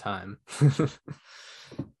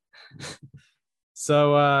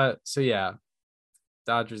 So yeah.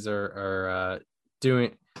 Dodgers are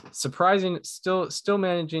doing surprising, still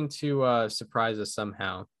managing to surprise us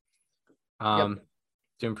somehow.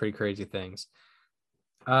 Doing pretty crazy things.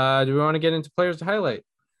 Do we want to get into players to highlight?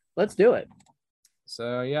 Let's do it.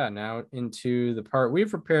 So yeah, now into the part we've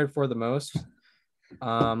prepared for the most.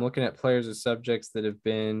 Looking at players or subjects that have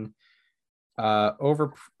been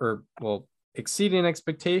exceeding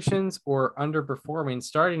expectations or underperforming,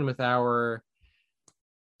 starting with our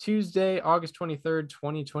Tuesday, August 23rd,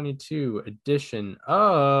 2022 edition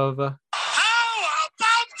of How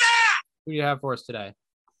About That? Who do you have for us today?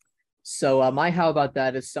 So my How About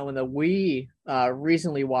That is someone that we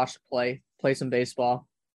recently watched play some baseball.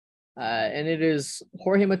 And it is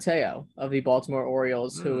Jorge Mateo of the Baltimore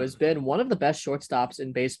Orioles, who has been one of the best shortstops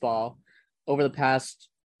in baseball over the past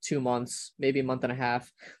 2 months, maybe a month and a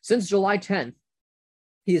half. Since July 10th,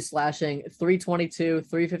 he is slashing 322,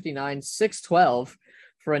 359, 612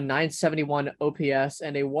 for a 971 OPS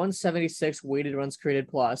and a 176 weighted runs created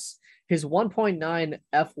plus. His 1.9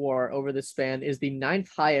 F-WAR over the span is the 9th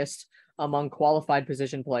highest among qualified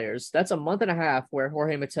position players. That's a month and a half where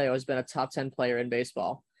Jorge Mateo has been a top 10 player in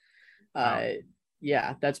baseball. Wow.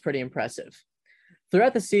 Yeah, that's pretty impressive.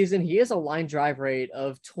 Throughout the season, he has a line drive rate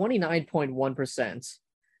of 29.1%,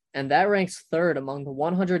 and that ranks third among the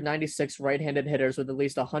 196 right-handed hitters with at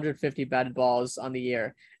least 150 batted balls on the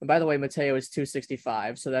year. And by the way, Mateo is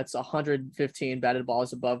 265, so that's 115 batted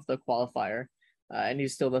balls above the qualifier, and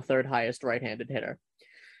he's still the third highest right-handed hitter.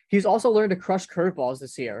 He's also learned to crush curveballs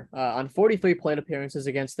this year. On 43 plate appearances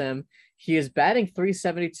against them, he is batting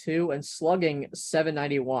 .372 and slugging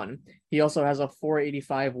 .791. He also has a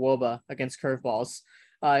 .485 WOBA against curveballs.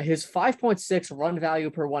 His 5.6 run value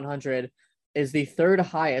per 100 is the third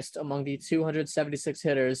highest among the 276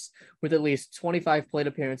 hitters with at least 25 plate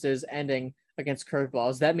appearances ending against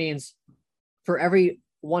curveballs. That means for every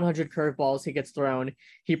 100 curveballs he gets thrown,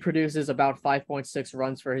 he produces about 5.6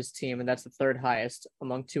 runs for his team, and that's the third highest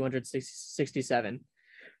among 267.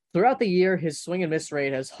 Throughout the year, his swing and miss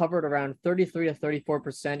rate has hovered around 33 to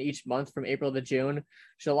 34% each month from April to June.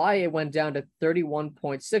 July, it went down to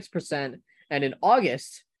 31.6%, and in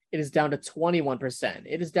August, it is down to 21%.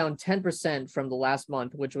 It is down 10% from the last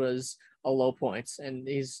month, which was a low point, and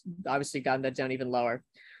he's obviously gotten that down even lower.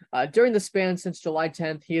 During the span since July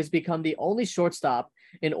 10th, he has become the only shortstop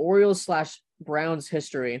in Orioles/Browns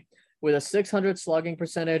history with a .600 slugging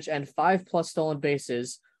percentage and 5+ stolen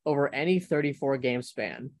bases over any 34 game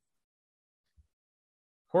span.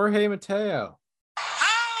 Jorge Mateo.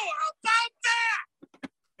 How about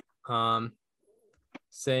that?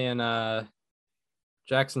 Saying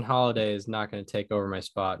Jackson Holliday is not going to take over my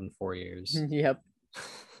spot in 4 years. Yep.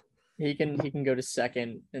 He can go to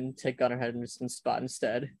second and take Gunnar Henderson's spot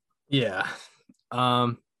instead. Yeah.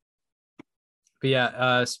 But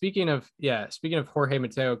yeah, speaking of Jorge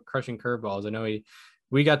Mateo crushing curveballs, I know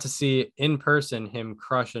we got to see in person him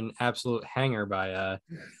crush an absolute hanger by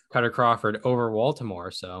Cutter Crawford over Baltimore.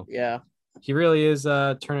 So yeah, He really is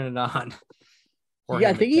turning it on. Yeah,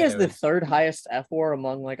 I think he has the Mateo is- third highest FWAR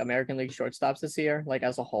among like American League shortstops this year, like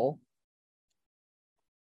as a whole.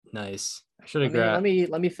 Nice. I should have Let me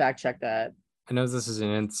grabbed. let me fact check that. I know this is an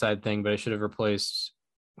inside thing, but I should have replaced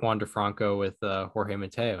Wander Franco with Jorge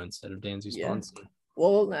Mateo instead of Dansby Yeah. Swanson.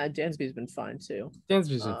 Well, Dansby's been fine too.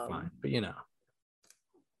 Dansby's been fine, but Hang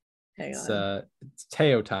it's on. it's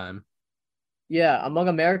Teo time. Yeah, among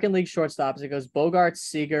American League shortstops, it goes Bogart,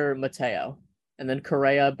 Seager, Mateo, and then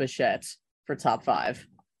Correa, Bichette for top 5.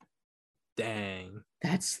 Dang.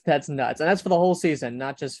 That's nuts, and that's for the whole season,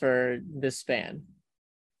 not just for this span.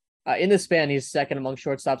 In this span, he's second among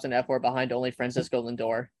shortstops in FWAR behind only Francisco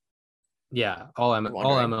Lindor. Yeah, all Wondering.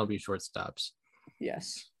 MLB shortstops.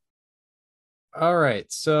 Yes. All right,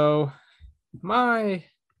 so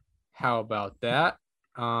how about that?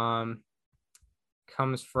 Comes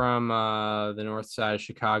from the north side of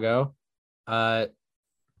Chicago.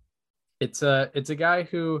 It's a guy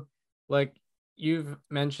who, like, you've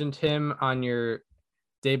mentioned him on your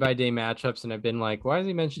day-by-day matchups, and I've been like, why is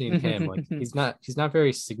he mentioning him? Like, he's not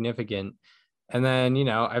very significant. And then,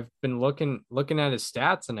 I've been looking at his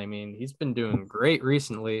stats, and I mean, he's been doing great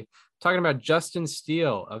recently. Talking about Justin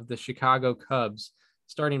Steele of the Chicago Cubs,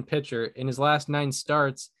 starting pitcher. In his last 9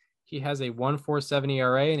 starts, he has a 1.47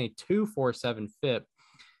 ERA and a 2.47 FIP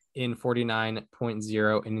in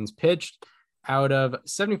 49.0 innings pitched. Out of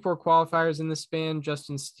 74 qualifiers in the span,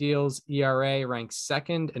 Justin Steele's ERA ranks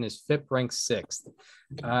 2nd and his FIP ranks 6th.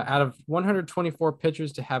 Out of 124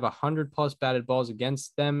 pitchers to have 100 plus batted balls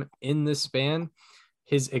against them in this span,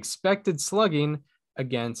 his expected slugging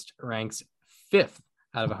against ranks 5th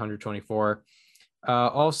out of 124.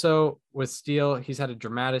 Also, with Steele, he's had a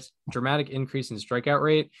dramatic increase in strikeout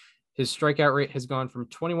rate. His strikeout rate has gone from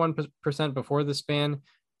 21% before the span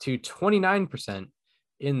to 29%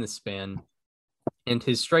 in the span. And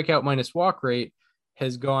his strikeout minus walk rate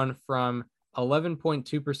has gone from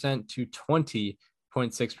 11.2% to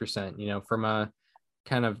 20.6%, from a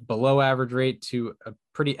kind of below average rate to a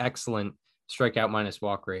pretty excellent strikeout minus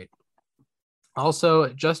walk rate. Also,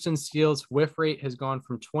 Justin Steele's whiff rate has gone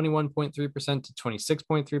from 21.3% to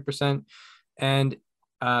 26.3%. And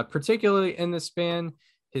particularly in the span,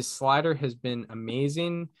 his slider has been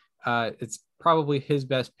amazing. It's probably his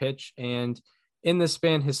best pitch. And in this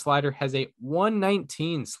span, his slider has a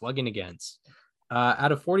 119 slugging against.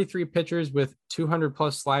 Out of 43 pitchers with 200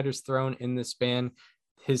 plus sliders thrown in this span,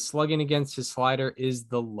 his slugging against his slider is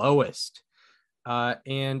the lowest.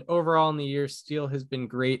 And overall in the year, Steele has been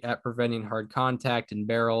great at preventing hard contact and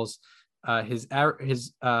barrels. His average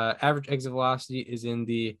exit velocity is in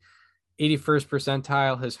the 81st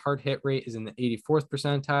percentile. His hard hit rate is in the 84th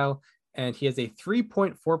percentile. And he has a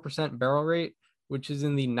 3.4% barrel rate, which is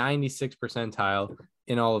in the 96th percentile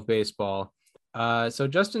in all of baseball. So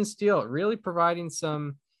Justin Steele really providing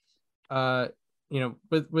some, with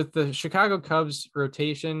the Chicago Cubs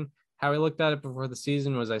rotation. How I looked at it before the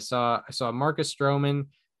season was I saw Marcus Stroman,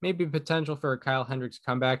 maybe potential for a Kyle Hendricks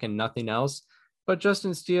comeback and nothing else. But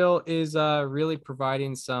Justin Steele is really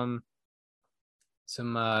providing some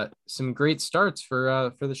great starts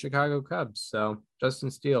for the Chicago Cubs. So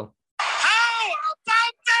Justin Steele.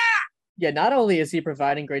 Yeah, not only is he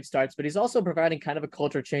providing great starts, but he's also providing kind of a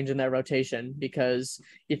culture change in that rotation, because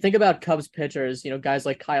you think about Cubs pitchers, guys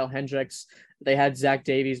like Kyle Hendricks, they had Zach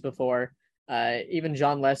Davies before, even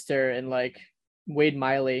John Lester and like Wade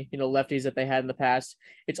Miley, lefties that they had in the past.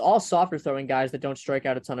 It's all softer throwing guys that don't strike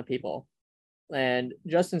out a ton of people. And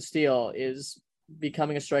Justin Steele is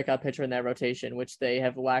becoming a strikeout pitcher in that rotation, which they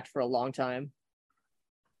have lacked for a long time.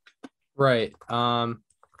 Right. Yeah,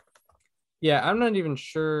 I'm not even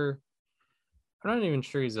sure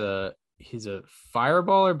he's a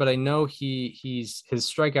fireballer, but I know his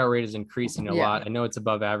strikeout rate is increasing a lot. I know it's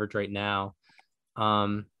above average right now.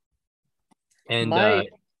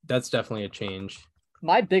 That's definitely a change.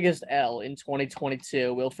 My biggest L in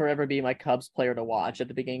 2022 will forever be my Cubs player to watch at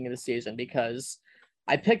the beginning of the season, because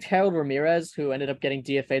I picked Harold Ramirez, who ended up getting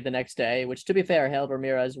DFA'd the next day, which, to be fair, Harold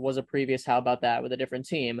Ramirez was a previous How About That with a different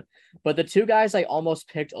team. But the two guys I almost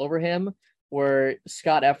picked over him were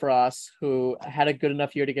Scott Efros, who had a good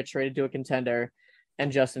enough year to get traded to a contender,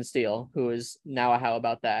 and Justin Steele, who is now a How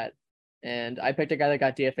About That. And I picked a guy that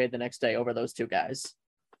got DFA'd the next day over those two guys.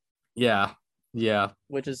 Yeah.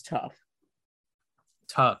 Which is tough.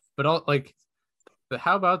 But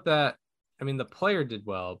How About That? I mean, the player did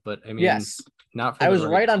well, but I mean, yes, not for I was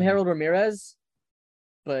right on team. Harold Ramirez,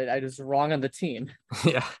 but I was wrong on the team.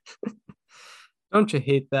 Yeah. Don't you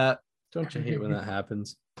hate that? Don't you hate when that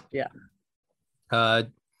happens? Yeah.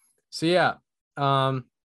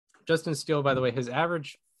 Justin Steele, by the way, his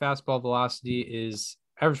average fastball velocity is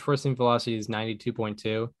average force seam velocity is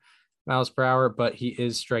 92.2 miles per hour, but he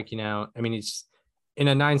is striking out. I mean, he's in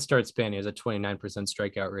a 9-start span. He has a 29%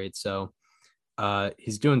 strikeout rate. So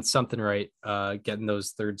he's doing something right, getting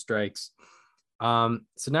those third strikes. So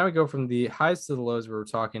now we go from the highs to the lows, where we're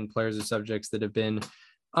talking players or subjects that have been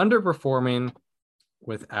underperforming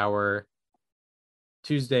with our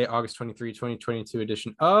Tuesday, August 23, 2022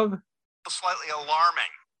 edition of Slightly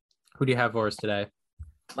Alarming. Who do you have for us today?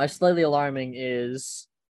 My slightly alarming is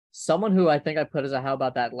someone who I think I put as a how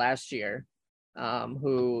about that last year,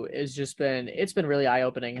 who has just been, it's been really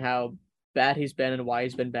eye-opening how bad he's been and why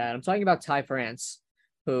he's been bad. I'm talking about Ty France,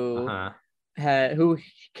 who who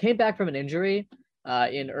came back from an injury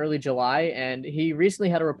in early July, and he recently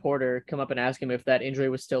had a reporter come up and ask him if that injury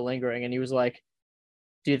was still lingering, and he was like,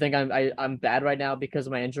 "Do you think I'm bad right now because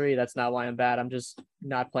of my injury? That's not why I'm bad. I'm just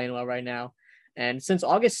not playing well right now." And since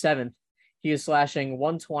August 7th, he is slashing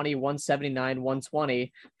 120, 179,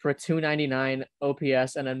 120 for a 299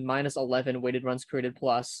 OPS and a -11 weighted runs created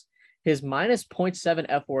plus. His minus 0.7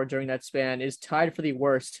 FWAR during that span is tied for the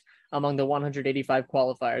worst among the 185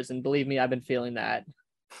 qualifiers. And believe me, I've been feeling that.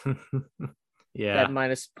 Yeah. That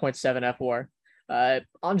minus 0.7 FWAR.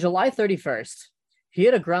 On July 31st, he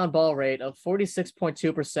had a ground ball rate of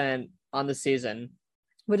 46.2% on the season,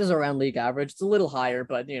 which is around league average. It's a little higher,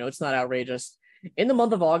 but it's not outrageous. In the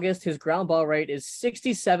month of August, his ground ball rate is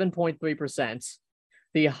 67.3%,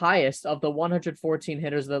 the highest of the 114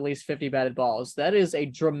 hitters with at least 50 batted balls. That is a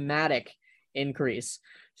dramatic increase.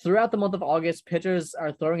 Throughout the month of August, pitchers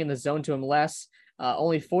are throwing in the zone to him less,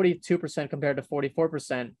 only 42% compared to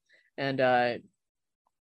 44%. And let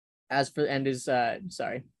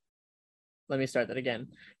me start that again.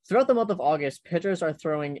 Throughout the month of August, pitchers are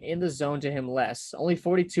throwing in the zone to him less, only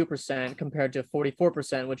 42% compared to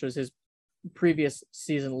 44%, which was his previous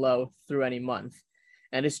season low through any month.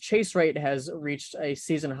 And his chase rate has reached a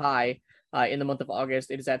season high in the month of August.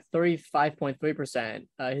 It is at 35.3%.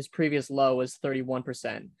 His previous low was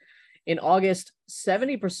 31%. In August,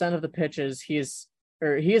 70% of the pitches he has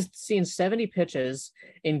seen 70 pitches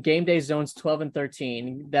in game day zones 12 and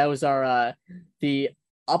 13. That was the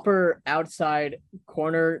upper outside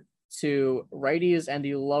corner to righties and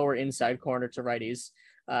the lower inside corner to righties.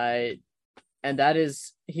 And that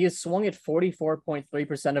is, he has swung at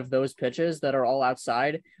 44.3% of those pitches that are all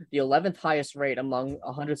outside, the 11th highest rate among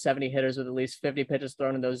 170 hitters with at least 50 pitches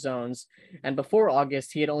thrown in those zones. And before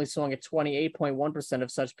August, he had only swung at 28.1%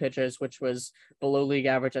 of such pitches, which was below league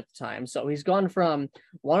average at the time. So he's gone from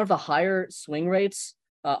one of the higher swing rates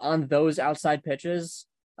on those outside pitches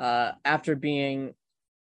after being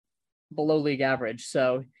below league average.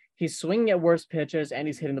 So he's swinging at worse pitches and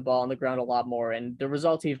he's hitting the ball on the ground a lot more. And the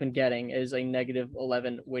result he's been getting is a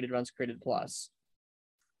 -11 weighted runs created plus.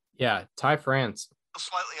 Yeah. Ty France.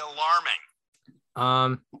 Slightly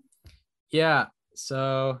alarming. Yeah.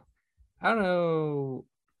 So I don't know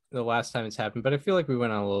the last time it's happened, but I feel like we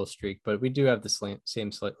went on a little streak, but we do have the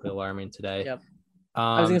same slightly alarming today. Yep.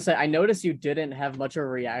 I was going to say, I noticed you didn't have much of a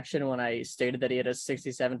reaction when I stated that he had a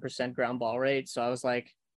 67% ground ball rate. So I was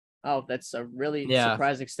like, oh, that's a really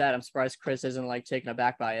surprising stat. I'm surprised Chris isn't like taken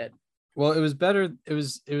aback by it. Well, it was better. It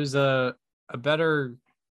was a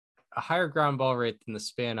higher ground ball rate than the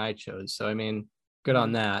span I chose. So, I mean, good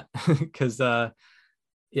on that. Because, the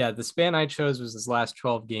span I chose was his last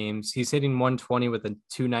 12 games. He's hitting 120 with a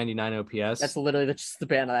 299 OPS. That's literally just the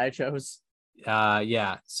span that I chose.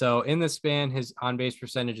 Yeah. So in the span, his on-base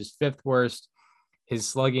percentage is 5th worst. His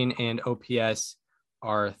slugging and OPS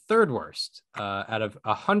are 3rd worst out of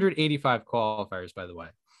 185 qualifiers, by the way.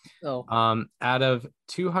 Out of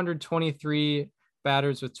 223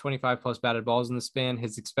 batters with 25 plus batted balls in the span,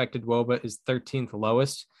 his expected WOBA is 13th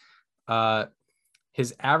lowest.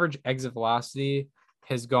 His average exit velocity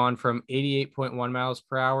has gone from 88.1 miles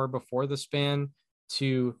per hour before the span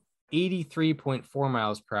to 83.4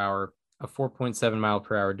 miles per hour, a 4.7 mile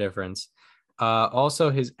per hour difference.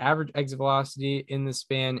 Also, his average exit velocity in the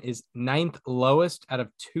span is 9th lowest out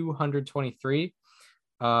of 223.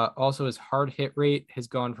 Also, his hard hit rate has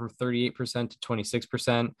gone from 38% to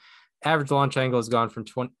 26%. Average launch angle has gone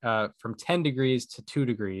from 10 degrees to 2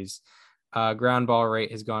 degrees. Ground ball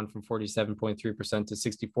rate has gone from 47.3% to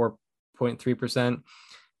 64.3%.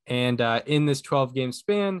 And in this 12-game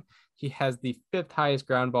span, he has the 5th highest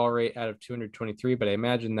ground ball rate out of 223. But I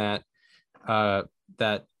imagine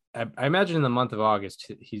I imagine in the month of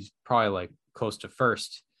August, he's probably like closer to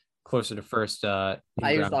first. I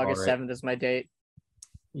used August 7th as my date.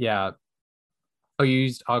 Yeah. Oh, you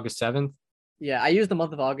used August 7th? Yeah, I used the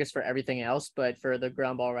month of August for everything else, but for the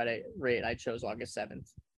ground ball rate, I chose August 7th.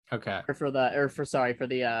 Okay. For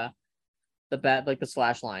the bat, like the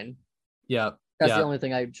slash line. Yeah. That's the only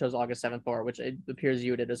thing I chose August 7th for, which it appears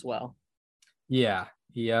you did as well. Yeah.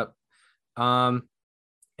 Yep. And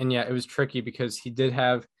yeah, it was tricky because he did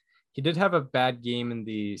have a bad game in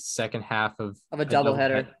the second half of a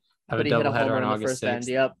doubleheader. But he hit a homer on in the August first 6th. end.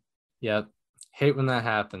 Yep. Yep. Hate when that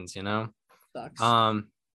happens, Sucks.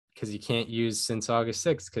 Because you can't use since August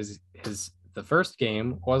 6th because the first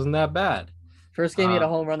game wasn't that bad. First game he hit a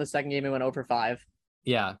home run. The second game he went 0-for-5.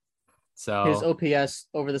 Yeah. So his OPS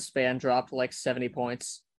over the span dropped like 70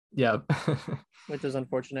 points. Yep. Which is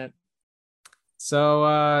unfortunate.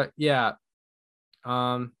 So yeah.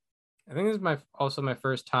 I think this is also my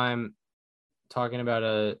first time talking about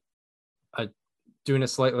a doing a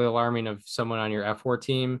slightly alarming of someone on your F4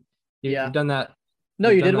 team. You've done that. No,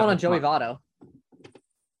 you did one on Joey Votto.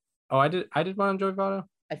 Oh, I did one on Joey Votto?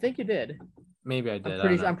 I think you did. Maybe I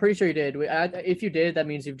did. I'm pretty sure you did. If you did, that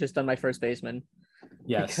means you've just done my first baseman.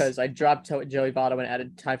 Yes. Because I dropped Joey Votto and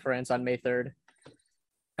added Ty France on May 3rd.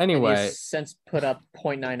 Anyway. Since put up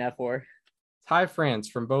 0.9 F4. Ty France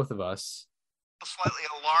from both of us. Slightly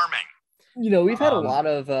alarming. We've had a lot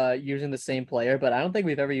of using the same player, but I don't think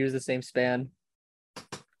we've ever used the same span.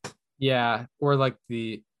 Yeah. Or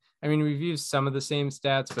we've used some of the same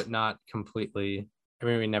stats, but not completely.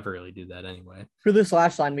 We never really do that anyway. For the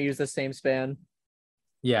slash line, we use the same span.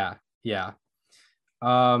 Yeah. Yeah.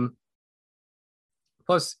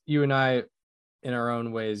 Plus, you and I, in our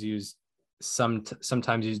own ways,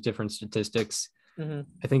 sometimes use different statistics. Mm-hmm.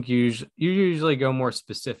 I think you usually go more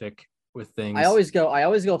specific with things. I always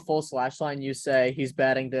go full slash line. You say he's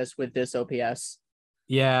batting this with this OPS.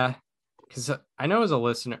 Yeah, because I know as a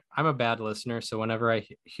listener, I'm a bad listener. So whenever I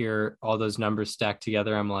hear all those numbers stacked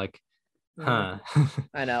together, I'm like, huh.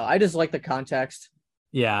 I know. I just like the context.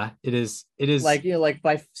 Yeah, it is. Like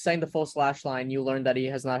by saying the full slash line, you learn that he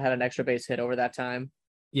has not had an extra base hit over that time.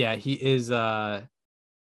 Yeah, he is. It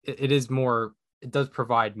is more. It does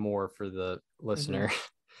provide more for the listener. Mm-hmm.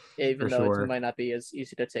 Even though sure. It might not be as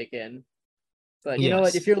easy to take in. But you know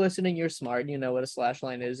what? If you're listening, you're smart. You know what a slash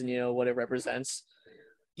line is and you know what it represents.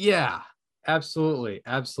 Yeah, absolutely.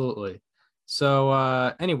 Absolutely. So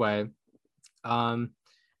anyway, now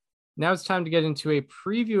it's time to get into a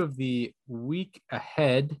preview of the week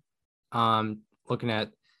ahead. I'm going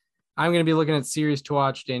to be looking at series to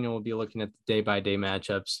watch. Daniel will be looking at the day-by-day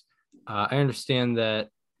matchups. I understand that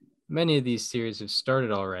many of these series have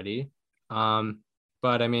started already.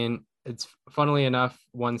 But it's funnily enough,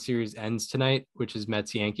 one series ends tonight, which is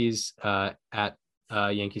Mets Yankees at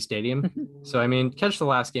Yankee Stadium. So catch the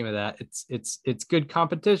last game of that. It's good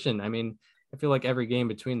competition. I feel like every game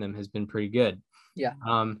between them has been pretty good. Yeah.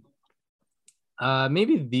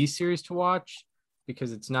 Maybe the series to watch,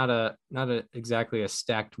 because it's not exactly a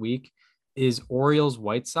stacked week, is Orioles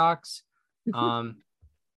White Sox.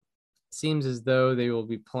 Seems as though they will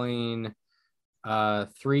be playing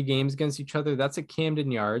 3 games against each other. That's at Camden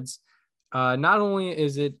Yards. Not only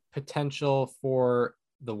is it potential for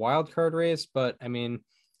the wild card race, but the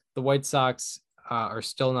White Sox are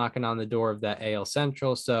still knocking on the door of that AL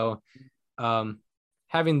Central. So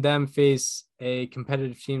having them face a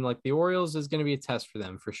competitive team like the Orioles is going to be a test for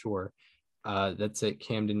them for sure. That's at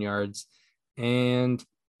Camden Yards. And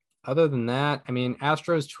other than that,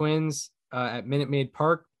 Astros Twins at Minute Maid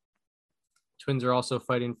Park. Twins are also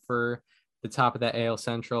fighting for the top of that AL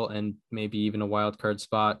Central and maybe even a wild card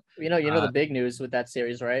spot. The big news with that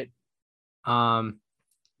series, right?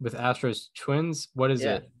 With Astros Twins, what is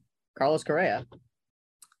it? Carlos Correa.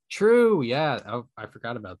 True. Yeah. Oh, I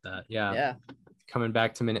forgot about that. Yeah. Yeah. Coming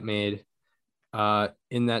back to Minute Maid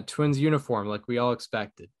in that Twins uniform, like we all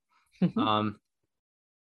expected.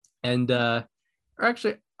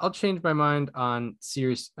 Actually, I'll change my mind on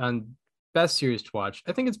best series to watch.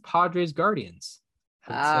 I think it's Padres Guardians.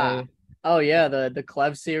 Oh yeah, the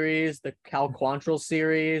Clev series, the Cal Quantrill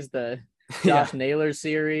series, the Josh Naylor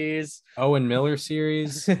series, Owen Miller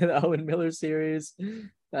series, the Owen Miller series,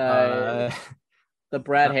 the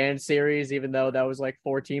Brad Hand series, even though that was like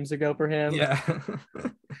 4 teams ago for him. Yeah.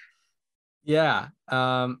 Yeah.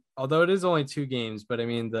 Although it is only 2 games, but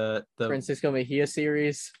the Francisco Mejia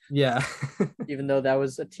series. Yeah. Even though that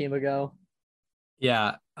was a team ago.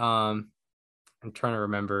 Yeah. I'm trying to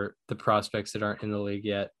remember the prospects that aren't in the league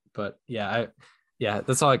yet, but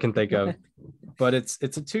that's all I can think of. But it's a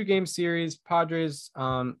 2-game series. Padres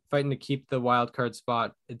fighting to keep the wild card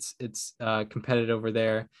spot. It's competitive over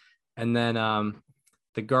there, and then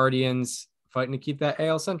the Guardians fighting to keep that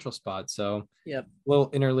AL Central spot. So little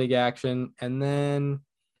interleague action, and then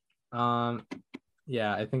I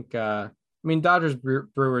think Dodgers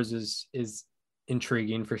Brewers is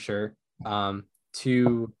intriguing for sure.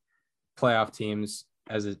 2 playoff teams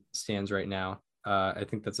as it stands right now. I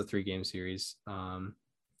think that's a 3-game series.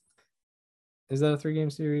 Is that a 3-game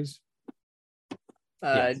series?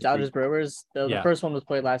 Yeah, Dodgers Brewers. The Yeah. first one was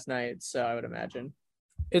played last night, so I would imagine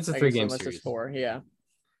It's a I guess 3-game unless series. it's 4, yeah.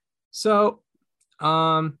 So,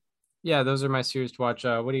 yeah, those are my series to watch.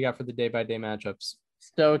 What do you got for the day-by-day matchups?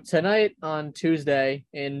 So tonight on Tuesday,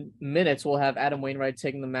 in minutes, we'll have Adam Wainwright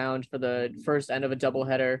taking the mound for the first end of a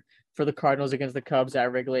doubleheader for the Cardinals against the Cubs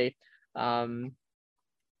at Wrigley.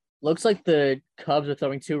 Looks like the Cubs are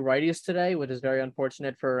throwing 2 righties today, which is very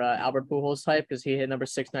unfortunate for Albert Pujols type because he hit number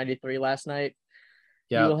 693 last night.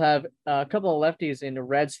 Yeah, You will have a couple of lefties in the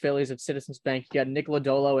Reds, Phillies at Citizens Bank. You got Nick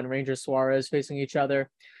Lodolo and Ranger Suarez facing each other.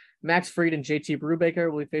 Max Fried and JT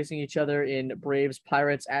Brubaker will be facing each other in Braves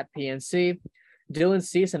Pirates at PNC. Dylan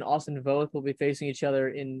Cease and Austin Voth will be facing each other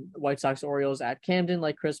in White Sox Orioles at Camden,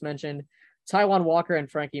 like Chris mentioned. Taijuan Walker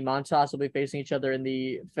and Frankie Montas will be facing each other in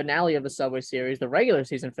the finale of the Subway Series, the regular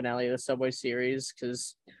season finale of the Subway Series,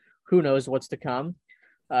 because who knows what's to come.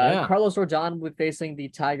 Carlos Rodon will be facing the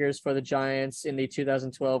Tigers for the Giants in the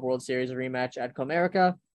 2012 World Series rematch at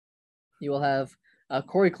Comerica. You will have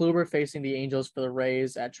Corey Kluber facing the Angels for the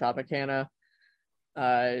Rays at Tropicana.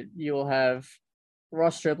 You will have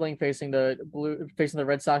Ross Stripling facing the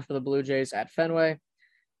Red Sox for the Blue Jays at Fenway.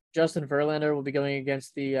 Justin Verlander will be going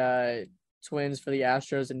against the Twins for the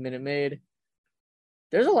Astros in Minute Maid.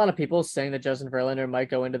 There's a lot of people saying that Justin Verlander might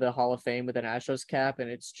go into the Hall of Fame with an Astros cap, and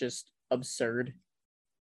it's just absurd.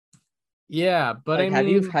 Yeah, but like,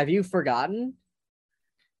 have you forgotten?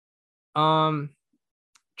 True.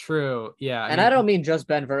 Yeah, I don't mean just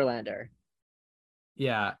Ben Verlander.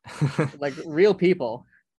 Yeah, like real people.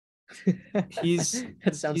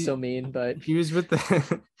 That sounds so mean, but he was with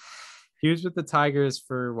the Tigers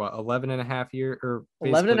for what 11 and a half years, or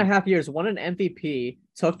 11 and a half years, won an MVP,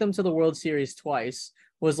 took them to the World Series twice,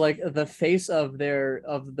 was like the face of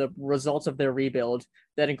the results of their rebuild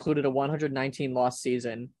that included a 119 loss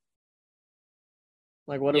season.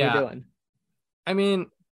 Like, what are we doing? I mean,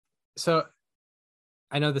 so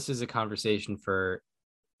I know this is a conversation for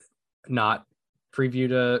not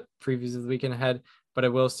previews of the weekend ahead, but I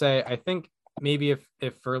will say, I think maybe if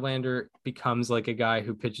Verlander becomes like a guy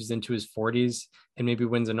who pitches into his 40s and maybe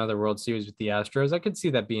wins another World Series with the Astros, I could see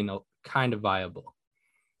that being kind of viable.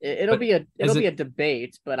 It'll be a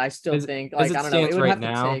debate, but I still think, like, I don't know, it would have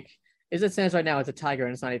to take. As it stands right now, it's a Tiger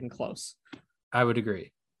and it's not even close. I would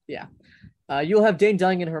agree. Yeah. You'll have Dane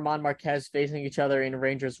Dunning and Herman Marquez facing each other in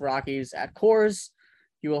Rangers Rockies at Coors.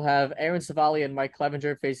 You will have Aaron Savali and Mike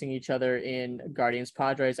Clevenger facing each other in Guardians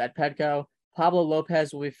Padres at Petco. Pablo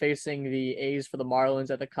Lopez will be facing the A's for the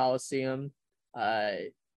Marlins at the Coliseum. By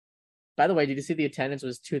the way, did you see the attendance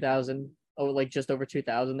was 2,000? Oh, like just over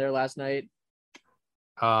 2,000 there last night.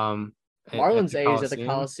 Marlins A's at the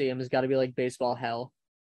Coliseum has got to be like baseball hell.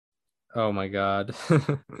 Oh my God.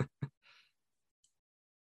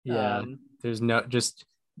 Yeah, there's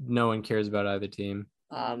no one cares about either team.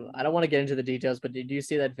 I don't want to get into the details, but did you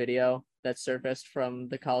see that video that surfaced from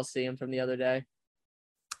the Coliseum from the other day?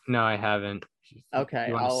 No, I haven't. Okay,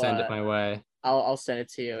 you want to send it my way? I'll send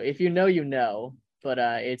it to you. If you know, but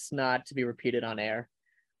it's not to be repeated on air.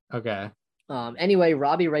 Okay. Anyway,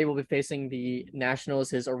 Robbie Ray will be facing the Nationals,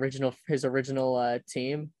 his original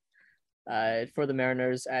team, for the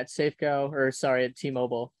Mariners at at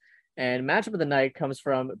T-Mobile. And matchup of the night comes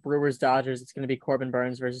from Brewers Dodgers. It's going to be Corbin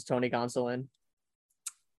Burns versus Tony Gonsolin.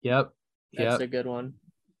 Yep. That's a good one.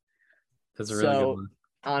 That's a really good one.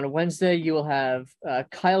 On Wednesday, you will have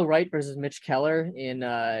Kyle Wright versus Mitch Keller in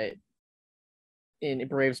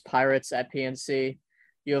Braves Pirates at PNC.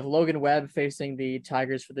 You have Logan Webb facing the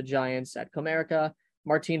Tigers for the Giants at Comerica.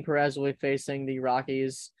 Martin Perez will be facing the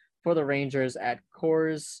Rockies for the Rangers at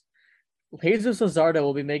Coors. Jesus Luzardo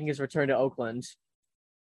will be making his return to Oakland.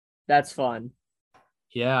 That's fun.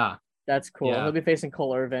 Yeah. That's cool. Yeah. He'll be facing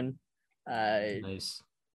Cole Irvin. Nice.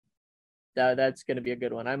 That's going to be a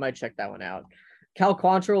good one. I might check that one out. Cal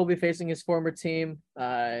Quantrill will be facing his former team.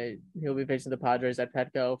 He'll be facing the Padres at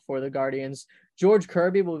Petco for the Guardians. George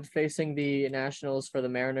Kirby will be facing the Nationals for the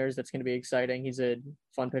Mariners. That's going to be exciting. He's a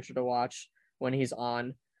fun pitcher to watch when he's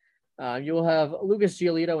on. You will have Lucas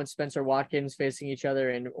Giolito and Spencer Watkins facing each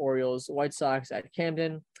other in Orioles White Sox at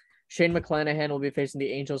Camden. Shane McClanahan will be facing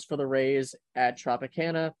the Angels for the Rays at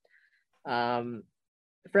Tropicana.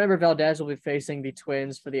 Framber Valdez will be facing the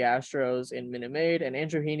Twins for the Astros in Minute Maid, and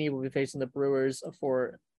Andrew Heaney will be facing the Brewers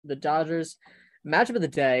for the Dodgers. Matchup of the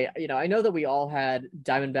day, I know that we all had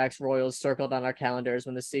Diamondbacks Royals circled on our calendars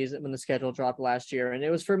when the schedule dropped last year, and it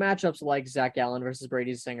was for matchups like Zach Gallen versus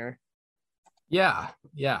Brady Singer. Yeah.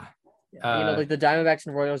 Like the Diamondbacks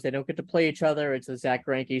and Royals, they don't get to play each other. It's a Zach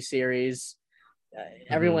Greinke series.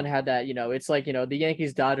 everyone had that, it's like, the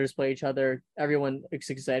Yankees Dodgers play each other. Everyone is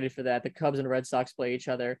excited for that. The Cubs and Red Sox play each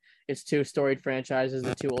other. It's two storied franchises,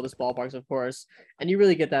 the two oldest ballparks, of course. And you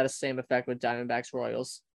really get that same effect with Diamondbacks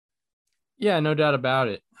Royals. Yeah, no doubt about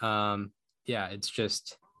it. Yeah, it's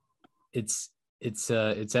just, it's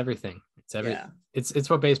everything. It's everything. Yeah. It's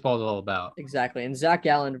what baseball is all about. Exactly. And Zach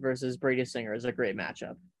Gallen versus Brady Singer is a great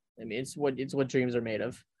matchup. I mean, it's what dreams are made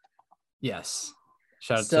of. Yes.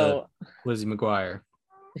 Shout out to Lizzie McGuire.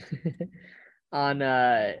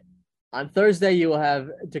 On Thursday, you will have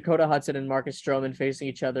Dakota Hudson and Marcus Stroman facing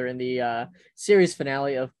each other in the series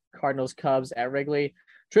finale of Cardinals Cubs at Wrigley.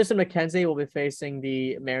 Tristan McKenzie will be facing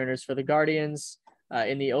the Mariners for the Guardians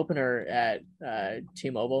in the opener at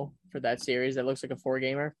T-Mobile for that series. That looks like a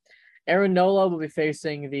 4-gamer. Aaron Nola will be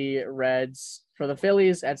facing the Reds for the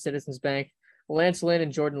Phillies at Citizens Bank. Lance Lynn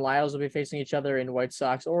and Jordan Lyles will be facing each other in White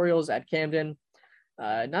Sox Orioles at Camden.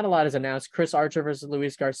 Not a lot is announced. Chris Archer versus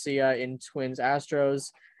Luis Garcia in Twins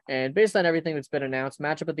Astros. And based on everything that's been announced,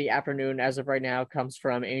 matchup of the afternoon as of right now comes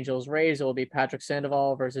from Angels Rays. It will be Patrick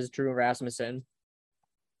Sandoval versus Drew Rasmussen.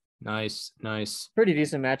 Nice. Pretty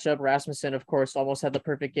decent matchup. Rasmussen, of course, almost had the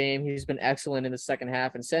perfect game. He's been excellent in the second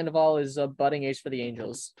half, and Sandoval is a budding ace for the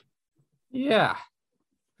Angels. Yeah,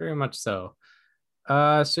 very much so.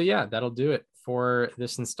 So yeah, that'll do it for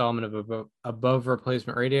this installment of Above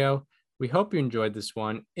Replacement Radio. We hope you enjoyed this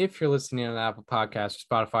one. If you're listening on Apple Podcasts or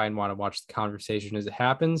Spotify and want to watch the conversation as it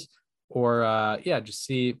happens, or just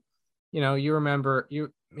see, you remember,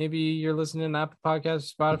 maybe you're listening on Apple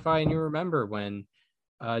Podcasts or Spotify and you remember when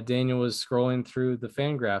Daniel was scrolling through the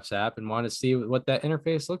Fangraphs app and wanted to see what that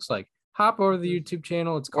interface looks like. Hop over to the YouTube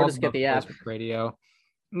channel. It's called just get the app. Radio.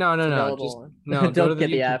 No. Just don't go to the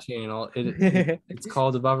get the YouTube app. channel. It's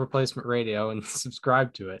called Above Replacement Radio and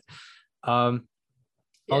subscribe to it.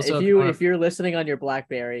 Also, if you're listening on your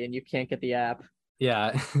BlackBerry and you can't get the app,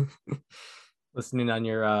 listening on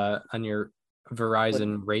your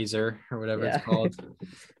Verizon Razor or whatever it's called.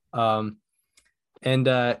 And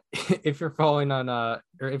if you're following on or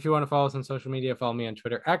if you want to follow us on social media, follow me on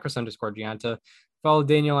Twitter at Chris_Gianta. Follow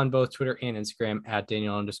Daniel on both Twitter and Instagram at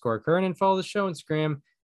Daniel_Curran, and follow the show Instagram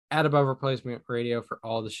at Above Replacement Radio for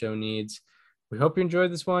all the show needs. We hope you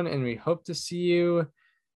enjoyed this one, and we hope to see you.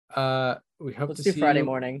 Let's do Friday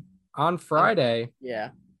morning. On Friday. Yeah.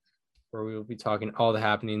 Where we will be talking all the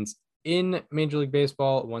happenings in Major League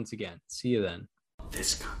Baseball once again. See you then.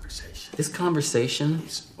 This conversation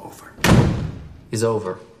is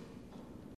over.